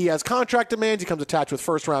healthy, he has contract demands, he comes attached with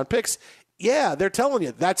first-round picks. Yeah, they're telling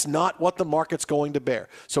you that's not what the market's going to bear.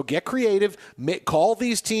 So get creative. Call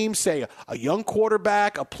these teams, say a young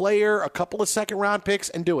quarterback, a player, a couple of second-round picks,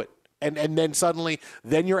 and do it. And then suddenly,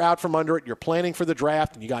 then you're out from under it. You're planning for the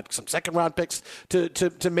draft, and you got some second-round picks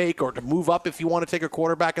to make or to move up if you want to take a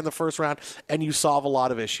quarterback in the first round, and you solve a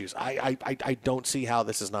lot of issues. I don't see how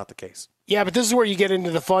this is not the case. Yeah, but this is where you get into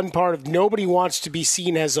the fun part of nobody wants to be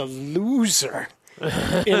seen as a loser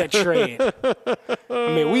in a trade.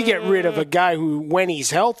 I mean, we get rid of a guy who, when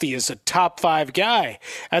he's healthy, is a top 5 guy.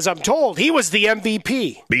 As I'm told, he was the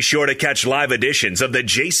MVP. Be sure to catch live editions of The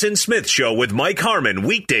Jason Smith Show with Mike Harmon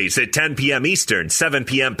weekdays at 10 p.m. Eastern, 7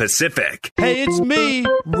 p.m. Pacific. Hey, it's me,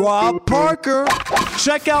 Rob Parker.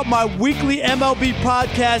 Check out my weekly MLB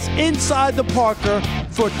podcast, Inside the Parker,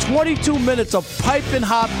 for 22 minutes of piping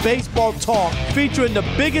hot baseball talk featuring the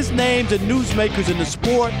biggest names and newsmakers in the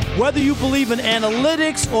sport. Whether you believe in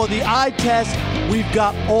analytics or the eye test, we've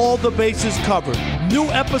got all the bases covered. New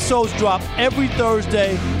episodes drop every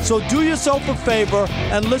Thursday, so do yourself a favor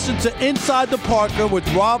and listen to Inside the Parker with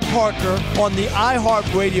Rob Parker on the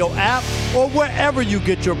iHeartRadio app or wherever you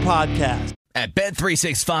get your podcast. At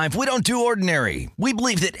Bet365, we don't do ordinary. We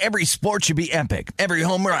believe that every sport should be epic. Every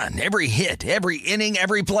home run, every hit, every inning,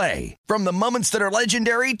 every play. From the moments that are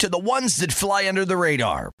legendary to the ones that fly under the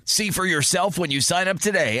radar. See for yourself when you sign up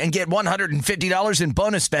today and get $150 in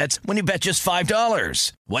bonus bets when you bet just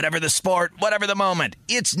 $5. Whatever the sport, whatever the moment,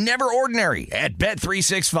 it's never ordinary at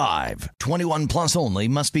Bet365. 21 plus only.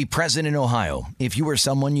 Must be present in Ohio. If you or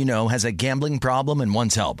someone you know has a gambling problem and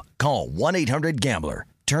wants help, call 1-800-GAMBLER.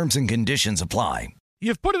 Terms and conditions apply.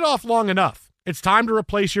 You've put it off long enough. It's time to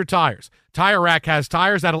replace your tires. Tire Rack has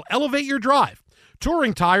tires that'll elevate your drive.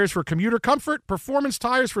 Touring tires for commuter comfort, performance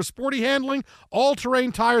tires for sporty handling,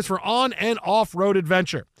 all-terrain tires for on- and off-road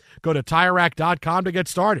adventure. Go to TireRack.com to get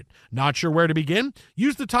started. Not sure where to begin?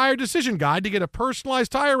 Use the Tire Decision Guide to get a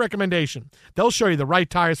personalized tire recommendation. They'll show you the right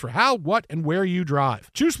tires for how, what, and where you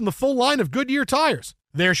drive. Choose from the full line of Goodyear tires.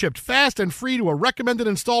 They're shipped fast and free to a recommended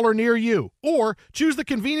installer near you. Or choose the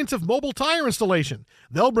convenience of mobile tire installation.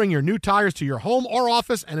 They'll bring your new tires to your home or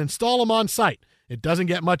office and install them on site. It doesn't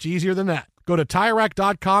get much easier than that. Go to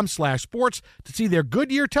TireRack.com/sports to see their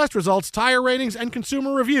Goodyear test results, tire ratings, and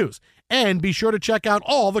consumer reviews. And be sure to check out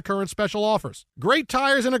all the current special offers. Great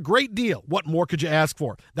tires and a great deal. What more could you ask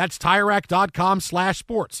for? That's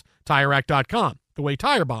TireRack.com/sports. TireRack.com, the way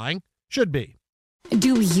tire buying should be.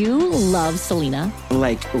 Do you love Selena?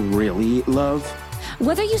 Like, really love?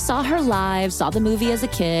 Whether you saw her live, saw the movie as a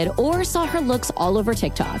kid, or saw her looks all over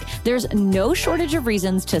TikTok, there's no shortage of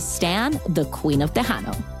reasons to stan the Queen of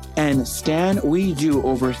Tejano. And Stan, we do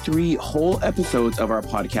over 3 whole episodes of our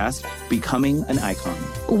podcast, Becoming an Icon.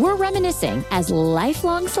 We're reminiscing as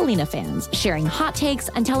lifelong Selena fans, sharing hot takes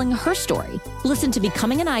and telling her story. Listen to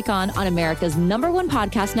Becoming an Icon on America's #1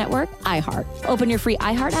 podcast network, iHeart. Open your free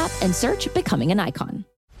iHeart app and search Becoming an Icon.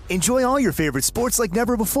 Enjoy all your favorite sports like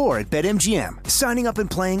never before at BetMGM. Signing up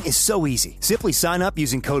and playing is so easy. Simply sign up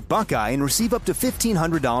using code Buckeye and receive up to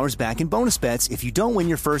 $1,500 back in bonus bets if you don't win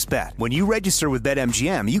your first bet. When you register with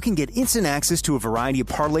BetMGM, you can get instant access to a variety of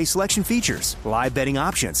parlay selection features, live betting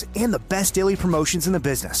options, and the best daily promotions in the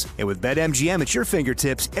business. And with BetMGM at your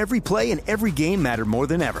fingertips, every play and every game matter more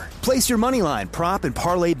than ever. Place your moneyline, prop, and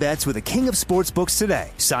parlay bets with the king of sportsbooks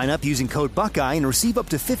today. Sign up using code Buckeye and receive up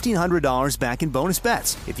to $1,500 back in bonus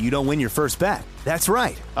bets if you don't win your first bet. That's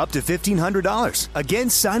right, up to $1,500. Again,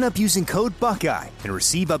 sign up using code Buckeye and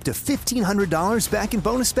receive up to $1,500 back in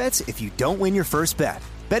bonus bets if you don't win your first bet.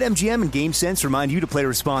 BetMGM and GameSense remind you to play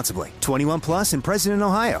responsibly. 21 plus and present in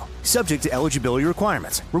Ohio. Subject to eligibility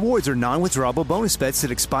requirements. Rewards are non-withdrawable bonus bets that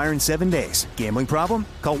expire in 7 days. Gambling problem?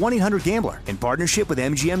 Call 1-800-GAMBLER in partnership with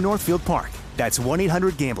MGM Northfield Park. That's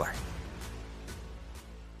 1-800-GAMBLER.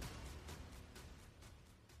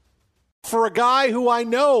 For a guy who I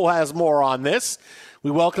know has more on this,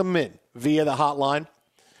 we welcome him in via the hotline.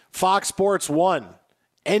 Fox Sports 1,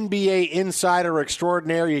 NBA insider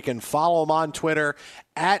extraordinaire. You can follow him on Twitter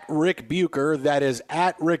at Rick Bucher. That is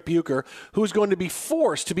at Rick Bucher, who's going to be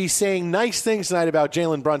forced to be saying nice things tonight about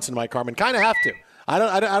Jalen Brunson, Mike Harmon. Kind of have to.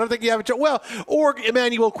 I don't think you have a choice. Well, or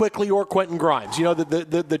Emmanuel Quickly or Quentin Grimes. You know, the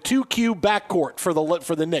 2Q backcourt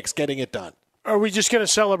for the Knicks getting it done. Are we just going to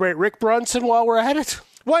celebrate Rick Brunson while we're at it?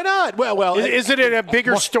 Why not? Well, isn't it a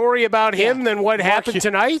bigger story about him than what happened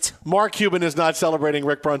tonight? Mark Cuban is not celebrating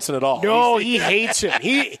Rick Brunson at all. No, he hates him.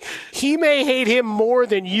 He may hate him more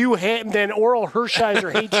than than Oral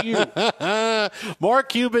Hershiser hates you. Mark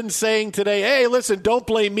Cuban saying today, hey, listen, don't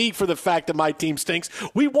blame me for the fact that my team stinks.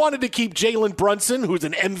 We wanted to keep Jalen Brunson, who's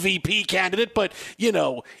an MVP candidate, but, you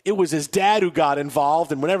know, it was his dad who got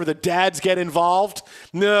involved, and whenever the dads get involved,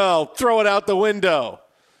 no, throw it out the window.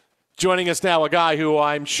 Joining us now, a guy who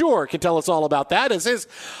I'm sure can tell us all about that, is his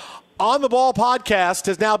On the Ball podcast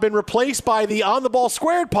has now been replaced by the On the Ball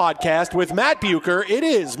Squared podcast with Matt Bucher. It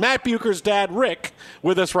is Matt Bucher's dad, Rick,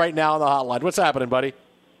 with us right now on the hotline. What's happening, buddy?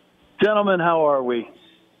 Gentlemen, how are we?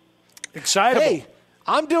 Excitable. Hey,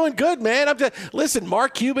 I'm doing good, man. Listen,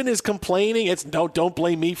 Mark Cuban is complaining. It's don't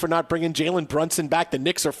blame me for not bringing Jalen Brunson back. The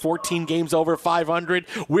Knicks are 14 games over 500.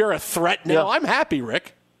 We're a threat now. Yeah. I'm happy,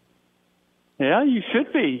 Rick. Yeah, you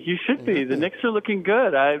should be. You should be. The Knicks are looking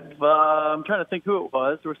good. I'm trying to think who it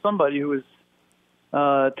was. There was somebody who was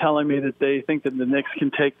telling me that they think that the Knicks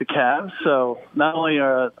can take the Cavs. So not only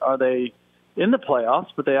are they in the playoffs,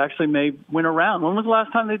 but they actually may win a round. When was the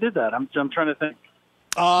last time they did that? I'm trying to think.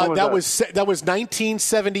 That was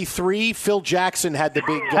 1973. Phil Jackson had the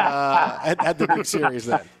big had the big series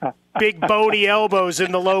then. Big bony elbows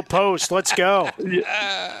in the low post. Let's go.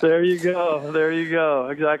 There you go.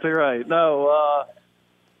 Exactly right. No,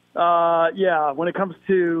 yeah. When it comes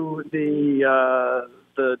to the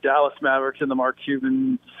Dallas Mavericks and the Mark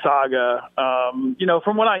Cuban saga,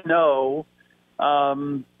 from what I know,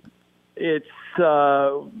 it's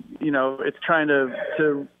it's trying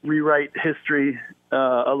to rewrite history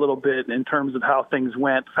a little bit in terms of how things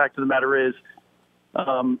went. The fact of the matter is,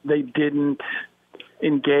 they didn't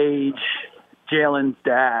engage Jalen's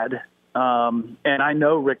dad, and I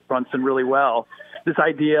know Rick Brunson really well. This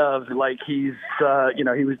idea of he's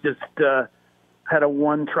he was just had a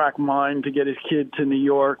one-track mind to get his kid to New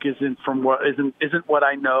York isn't what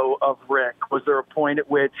I know of Rick. Was there a point at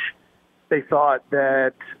which they thought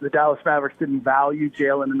that the Dallas Mavericks didn't value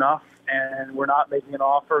Jalen enough and were not making an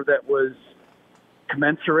offer that was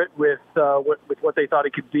commensurate with what they thought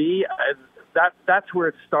it could be? That's where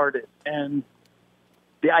it started. And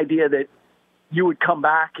the idea that you would come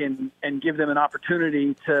back and give them an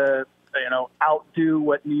opportunity to, outdo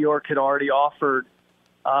what New York had already offered.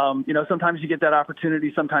 Sometimes you get that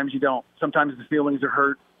opportunity, sometimes you don't. Sometimes the feelings are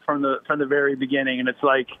hurt from the very beginning, and it's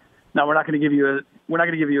like, no, we're not going to give you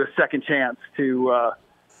a second chance to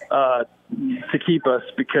keep us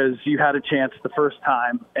because you had a chance the first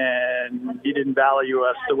time and you didn't value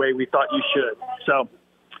us the way we thought you should. So,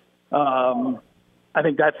 I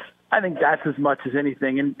think that's as much as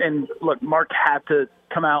anything. And look, Mark had to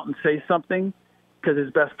come out and say something because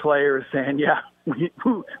his best player is saying, yeah,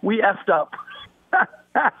 we effed up.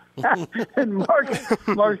 And Mark's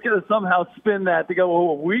going to somehow spin that to go,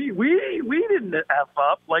 oh, we didn't F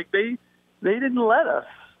up. Like they didn't let us.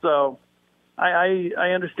 So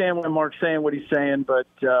I understand when Mark's saying what he's saying, but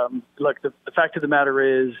look, the fact of the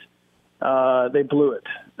matter is they blew it.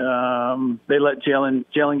 they let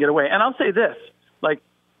Jalen get away. And I'll say this, like,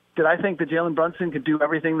 did I think that Jalen Brunson could do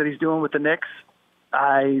everything that he's doing with the Knicks?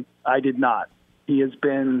 I did not. He has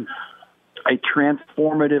been a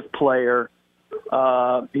transformative player.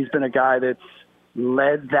 He's been a guy that's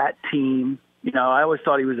led that team. You know, I always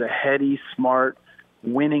thought he was a heady, smart,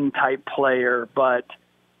 winning type player, but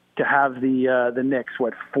to have the Knicks,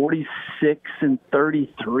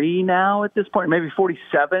 46-33 now at this point, maybe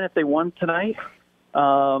 47 if they won tonight.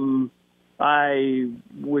 I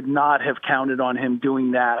would not have counted on him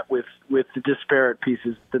doing that with the disparate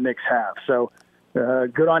pieces the Knicks have. So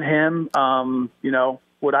good on him. You know,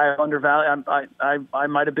 would I have undervalued? I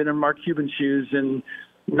might have been in Mark Cuban's shoes and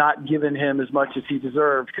not given him as much as he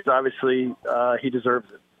deserved, because obviously he deserves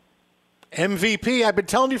it. MVP. I've been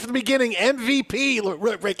telling you from the beginning. MVP,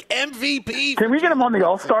 Rick. MVP. Can we get him on the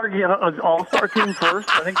All-Star team first?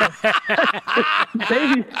 I think that's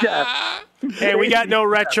baby step. Hey, we got no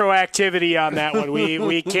retroactivity on that one.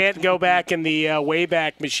 We can't go back in the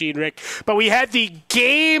Wayback Machine, Rick. But we had the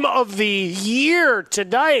game of the year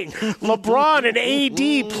tonight. LeBron and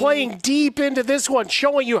AD playing deep into this one,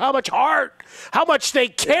 showing you how much heart, how much they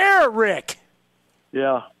care, Rick.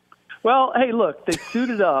 Yeah. Well, hey, look, they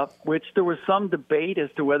suited up, which there was some debate as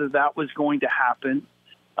to whether that was going to happen.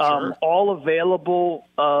 Sure. All available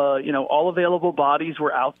bodies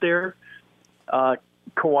were out there.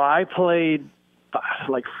 Kawhi played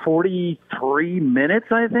like 43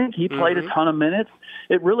 minutes, I think. He played a ton of minutes.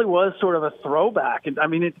 It really was sort of a throwback. And I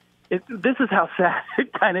mean, this is how sad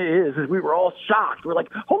it kind of is we were all shocked. We're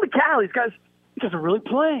like, holy cow, these guys are really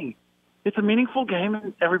playing. It's a meaningful game,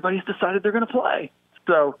 and everybody's decided they're going to play.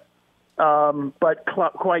 So, but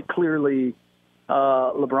quite clearly,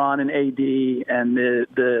 LeBron and AD and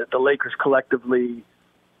the Lakers collectively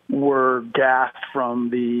were gassed from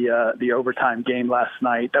the overtime game last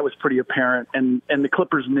night. That was pretty apparent, and the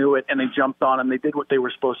Clippers knew it, and they jumped on them. They did what they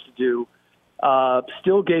were supposed to do.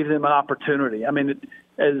 Still gave them an opportunity. I mean,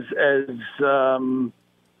 as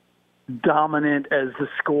dominant as the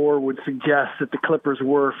score would suggest that the Clippers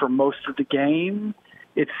were for most of the game,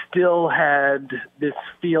 it still had this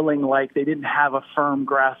feeling like they didn't have a firm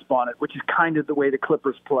grasp on it, which is kind of the way the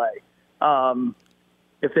Clippers play.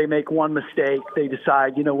 If they make one mistake, they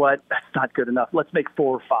decide, you know what, that's not good enough. Let's make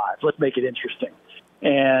 4 or 5. Let's make it interesting.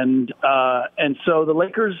 And so the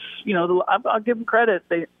Lakers, you know, I'll give them credit.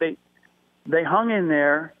 They hung in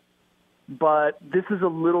there, but this is a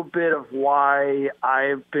little bit of why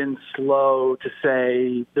I've been slow to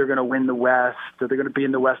say they're going to win the West, or they're going to be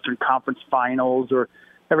in the Western Conference Finals, or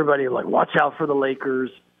everybody like, watch out for the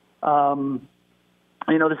Lakers. You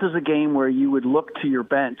know, this is a game where you would look to your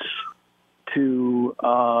bench to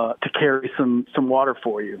carry some water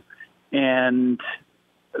for you, and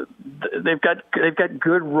they've got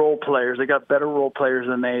good role players. They got better role players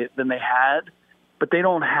than they had, but they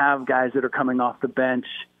don't have guys that are coming off the bench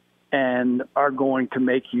and are going to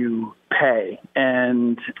make you pay.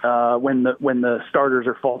 And when the starters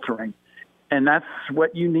are faltering, and that's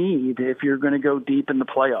what you need if you're going to go deep in the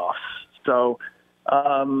playoffs. So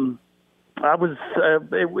it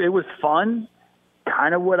was fun.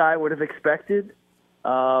 Kind of what I would have expected.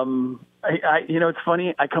 I you know, it's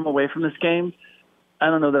funny. I come away from this game, I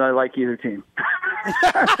don't know that I like either team.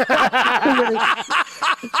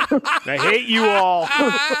 I hate you all.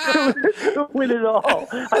 Win it all.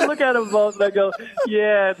 I look at them both and I go,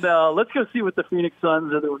 yeah, no, let's go see what the Phoenix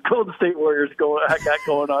Suns or the Golden State Warriors got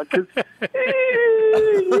going on. Because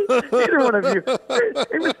either one of you,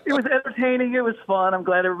 it was entertaining. It was fun. I'm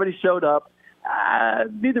glad everybody showed up.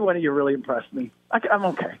 Neither one of you really impressed me. I'm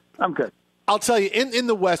okay. I'm good. I'll tell you, in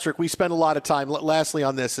the West, Rick, we spend a lot of time, lastly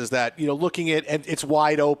on this, is that, you know, looking at, and it's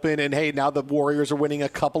wide open, and hey, now the Warriors are winning a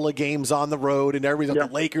couple of games on the road, and everything, the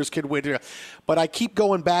Lakers could win. But I keep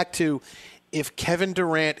going back to, if Kevin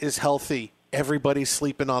Durant is healthy, everybody's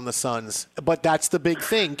sleeping on the Suns. But that's the big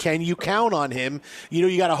thing. Can you count on him? You know,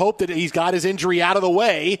 you got to hope that he's got his injury out of the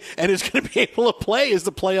way and is going to be able to play as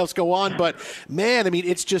the playoffs go on. But, man, I mean,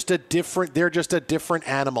 it's just they're just a different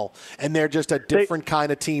animal, and they're just a different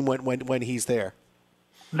kind of team when he's there.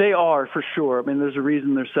 They are, for sure. I mean, there's a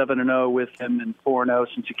reason they're 7-0 with him and 4-0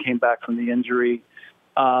 since he came back from the injury.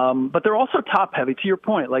 But they're also top-heavy, to your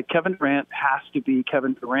point. Like, Kevin Durant has to be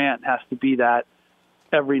that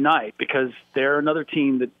every night, because they're another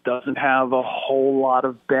team that doesn't have a whole lot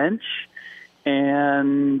of bench,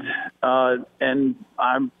 and the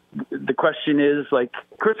question is, like,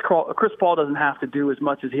 Chris Paul doesn't have to do as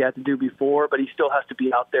much as he had to do before, but he still has to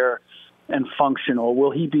be out there and functional.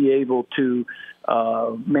 Will he be able to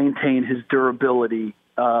maintain his durability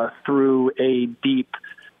through a deep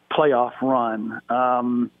playoff run?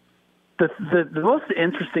 the most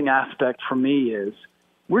interesting aspect for me is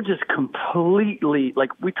we're just completely,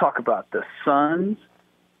 like, we talk about the Suns.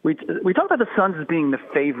 We talk about the Suns as being the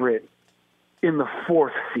favorite in the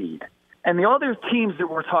 4th seed. And the other teams that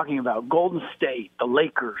we're talking about, Golden State, the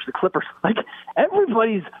Lakers, the Clippers, like,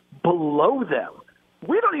 everybody's below them.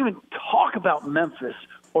 We don't even talk about Memphis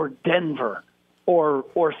or Denver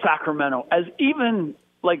or Sacramento as even,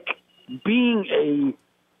 like, being a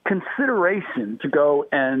consideration to go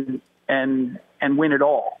and win it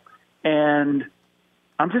all. And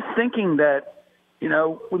I'm just thinking that,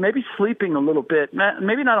 we may be sleeping a little bit,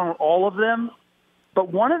 maybe not on all of them,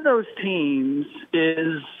 but one of those teams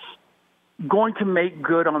is going to make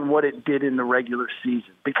good on what it did in the regular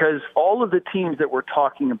season, because all of the teams that we're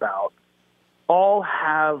talking about all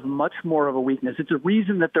have much more of a weakness. It's a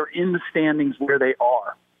reason that they're in the standings where they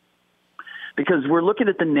are, because we're looking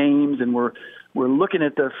at the names and we're looking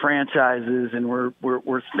at the franchises and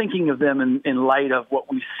we're thinking of them in light of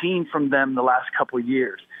what we've seen from them the last couple of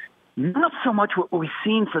years. Not so much what we've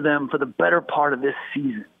seen for them for the better part of this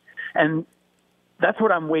season. And that's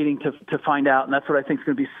what I'm waiting to find out, and that's what I think is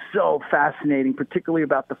going to be so fascinating, particularly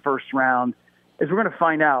about the first round, is we're going to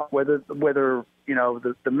find out whether the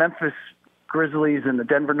Memphis Grizzlies and the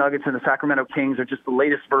Denver Nuggets and the Sacramento Kings are just the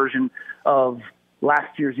latest version of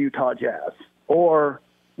last year's Utah Jazz, or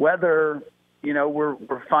whether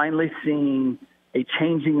we're finally seeing a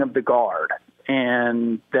changing of the guard,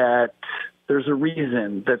 and that there's a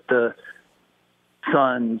reason that the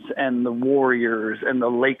Suns and the Warriors and the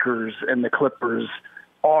Lakers and the Clippers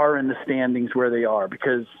are in the standings where they are,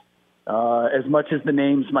 because as much as the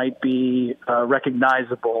names might be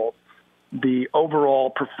recognizable, the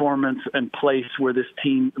overall performance and place where these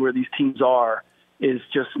teams are is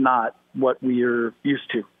just not what we are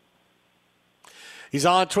used to. He's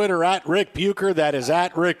on Twitter at Rick Bucher. That is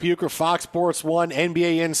at Rick Bucher, Fox Sports 1,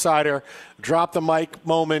 NBA Insider. Drop the mic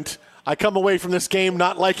moment. I come away from this game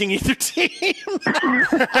not liking either team.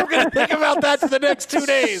 I'm going to think about that for the next 2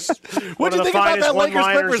 days. What do you think about that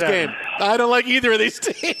Lakers-Clippers game? I don't like either of these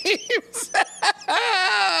teams.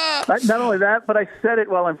 Not only that, but I said it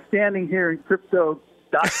while I'm standing here in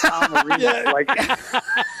crypto.com arena. Like,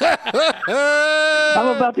 I'm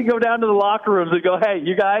about to go down to the locker rooms and go, hey,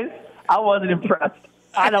 you guys, I wasn't impressed.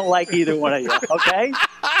 I don't like either one of you, okay?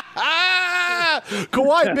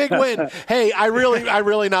 Kawhi, big win. Hey, I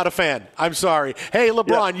really not a fan. I'm sorry. Hey,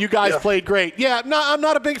 LeBron, you guys played great. Yeah, no, I'm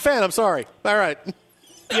not a big fan. I'm sorry. All right.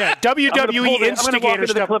 Yeah, WWE instigator I'm going to walk into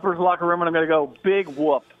the stuff. Clippers locker room and I'm going to go, big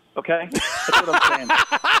whoop, okay? That's what I'm saying.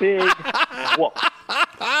 Big whoop.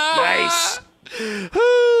 Nice.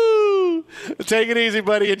 Take it easy,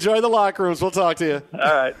 buddy. Enjoy the locker rooms. We'll talk to you. All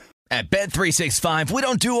right. At Bet365, we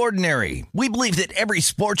don't do ordinary. We believe that every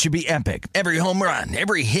sport should be epic. Every home run,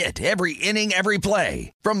 every hit, every inning, every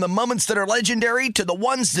play. From the moments that are legendary to the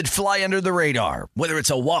ones that fly under the radar. Whether it's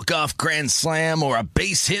a walk-off grand slam or a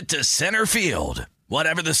base hit to center field.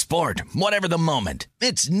 Whatever the sport, whatever the moment.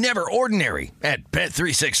 It's never ordinary at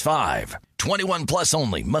Bet365. 21 plus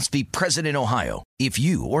only. Must be present in Ohio. If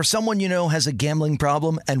you or someone you know has a gambling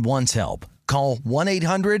problem and wants help, call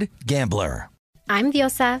 1-800-GAMBLER. I'm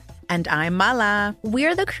Diosa. And I'm Mala.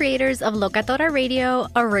 We're the creators of Locatora Radio,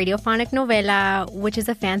 a radiophonic novela, which is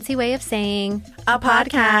a fancy way of saying a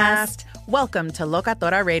podcast. Welcome to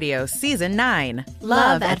Locatora Radio Season 9.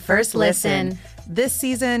 Love at First Listen. This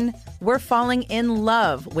season, we're falling in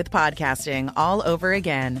love with podcasting all over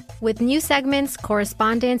again. With new segments,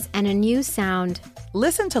 correspondence, and a new sound.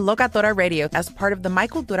 Listen to Locatora Radio as part of the My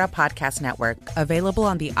Cultura Podcast Network, available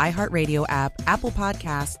on the iHeartRadio app, Apple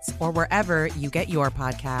Podcasts, or wherever you get your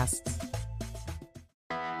podcasts.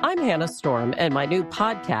 I'm Hannah Storm, and my new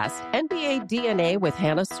podcast, NBA DNA with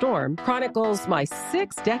Hannah Storm, chronicles my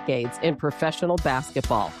 6 decades in professional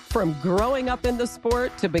basketball. From growing up in the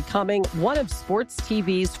sport to becoming one of sports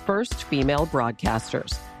TV's first female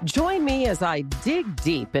broadcasters. Join me as I dig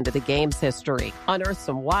deep into the game's history, unearth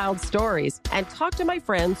some wild stories, and talk to my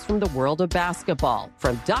friends from the world of basketball,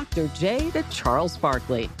 from Dr. J to Charles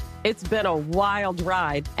Barkley. It's been a wild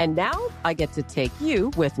ride, and now I get to take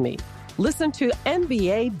you with me. Listen to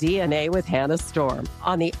NBA DNA with Hannah Storm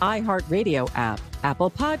on the iHeartRadio app,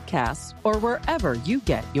 Apple Podcasts, or wherever you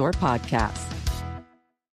get your podcasts.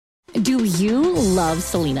 Do you love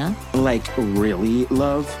Selena? Like, really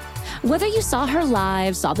love? Whether you saw her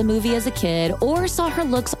live, saw the movie as a kid, or saw her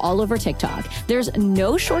looks all over TikTok, there's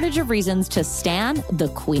no shortage of reasons to stan the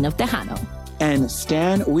Queen of Tejano. And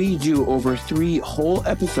Stan, we do over 3 whole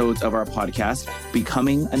episodes of our podcast,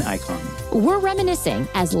 Becoming an Icon. We're reminiscing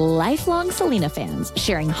as lifelong Selena fans,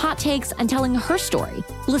 sharing hot takes and telling her story.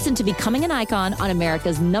 Listen to Becoming an Icon on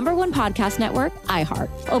America's #1 podcast network, iHeart.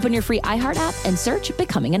 Open your free iHeart app and search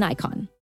Becoming an Icon.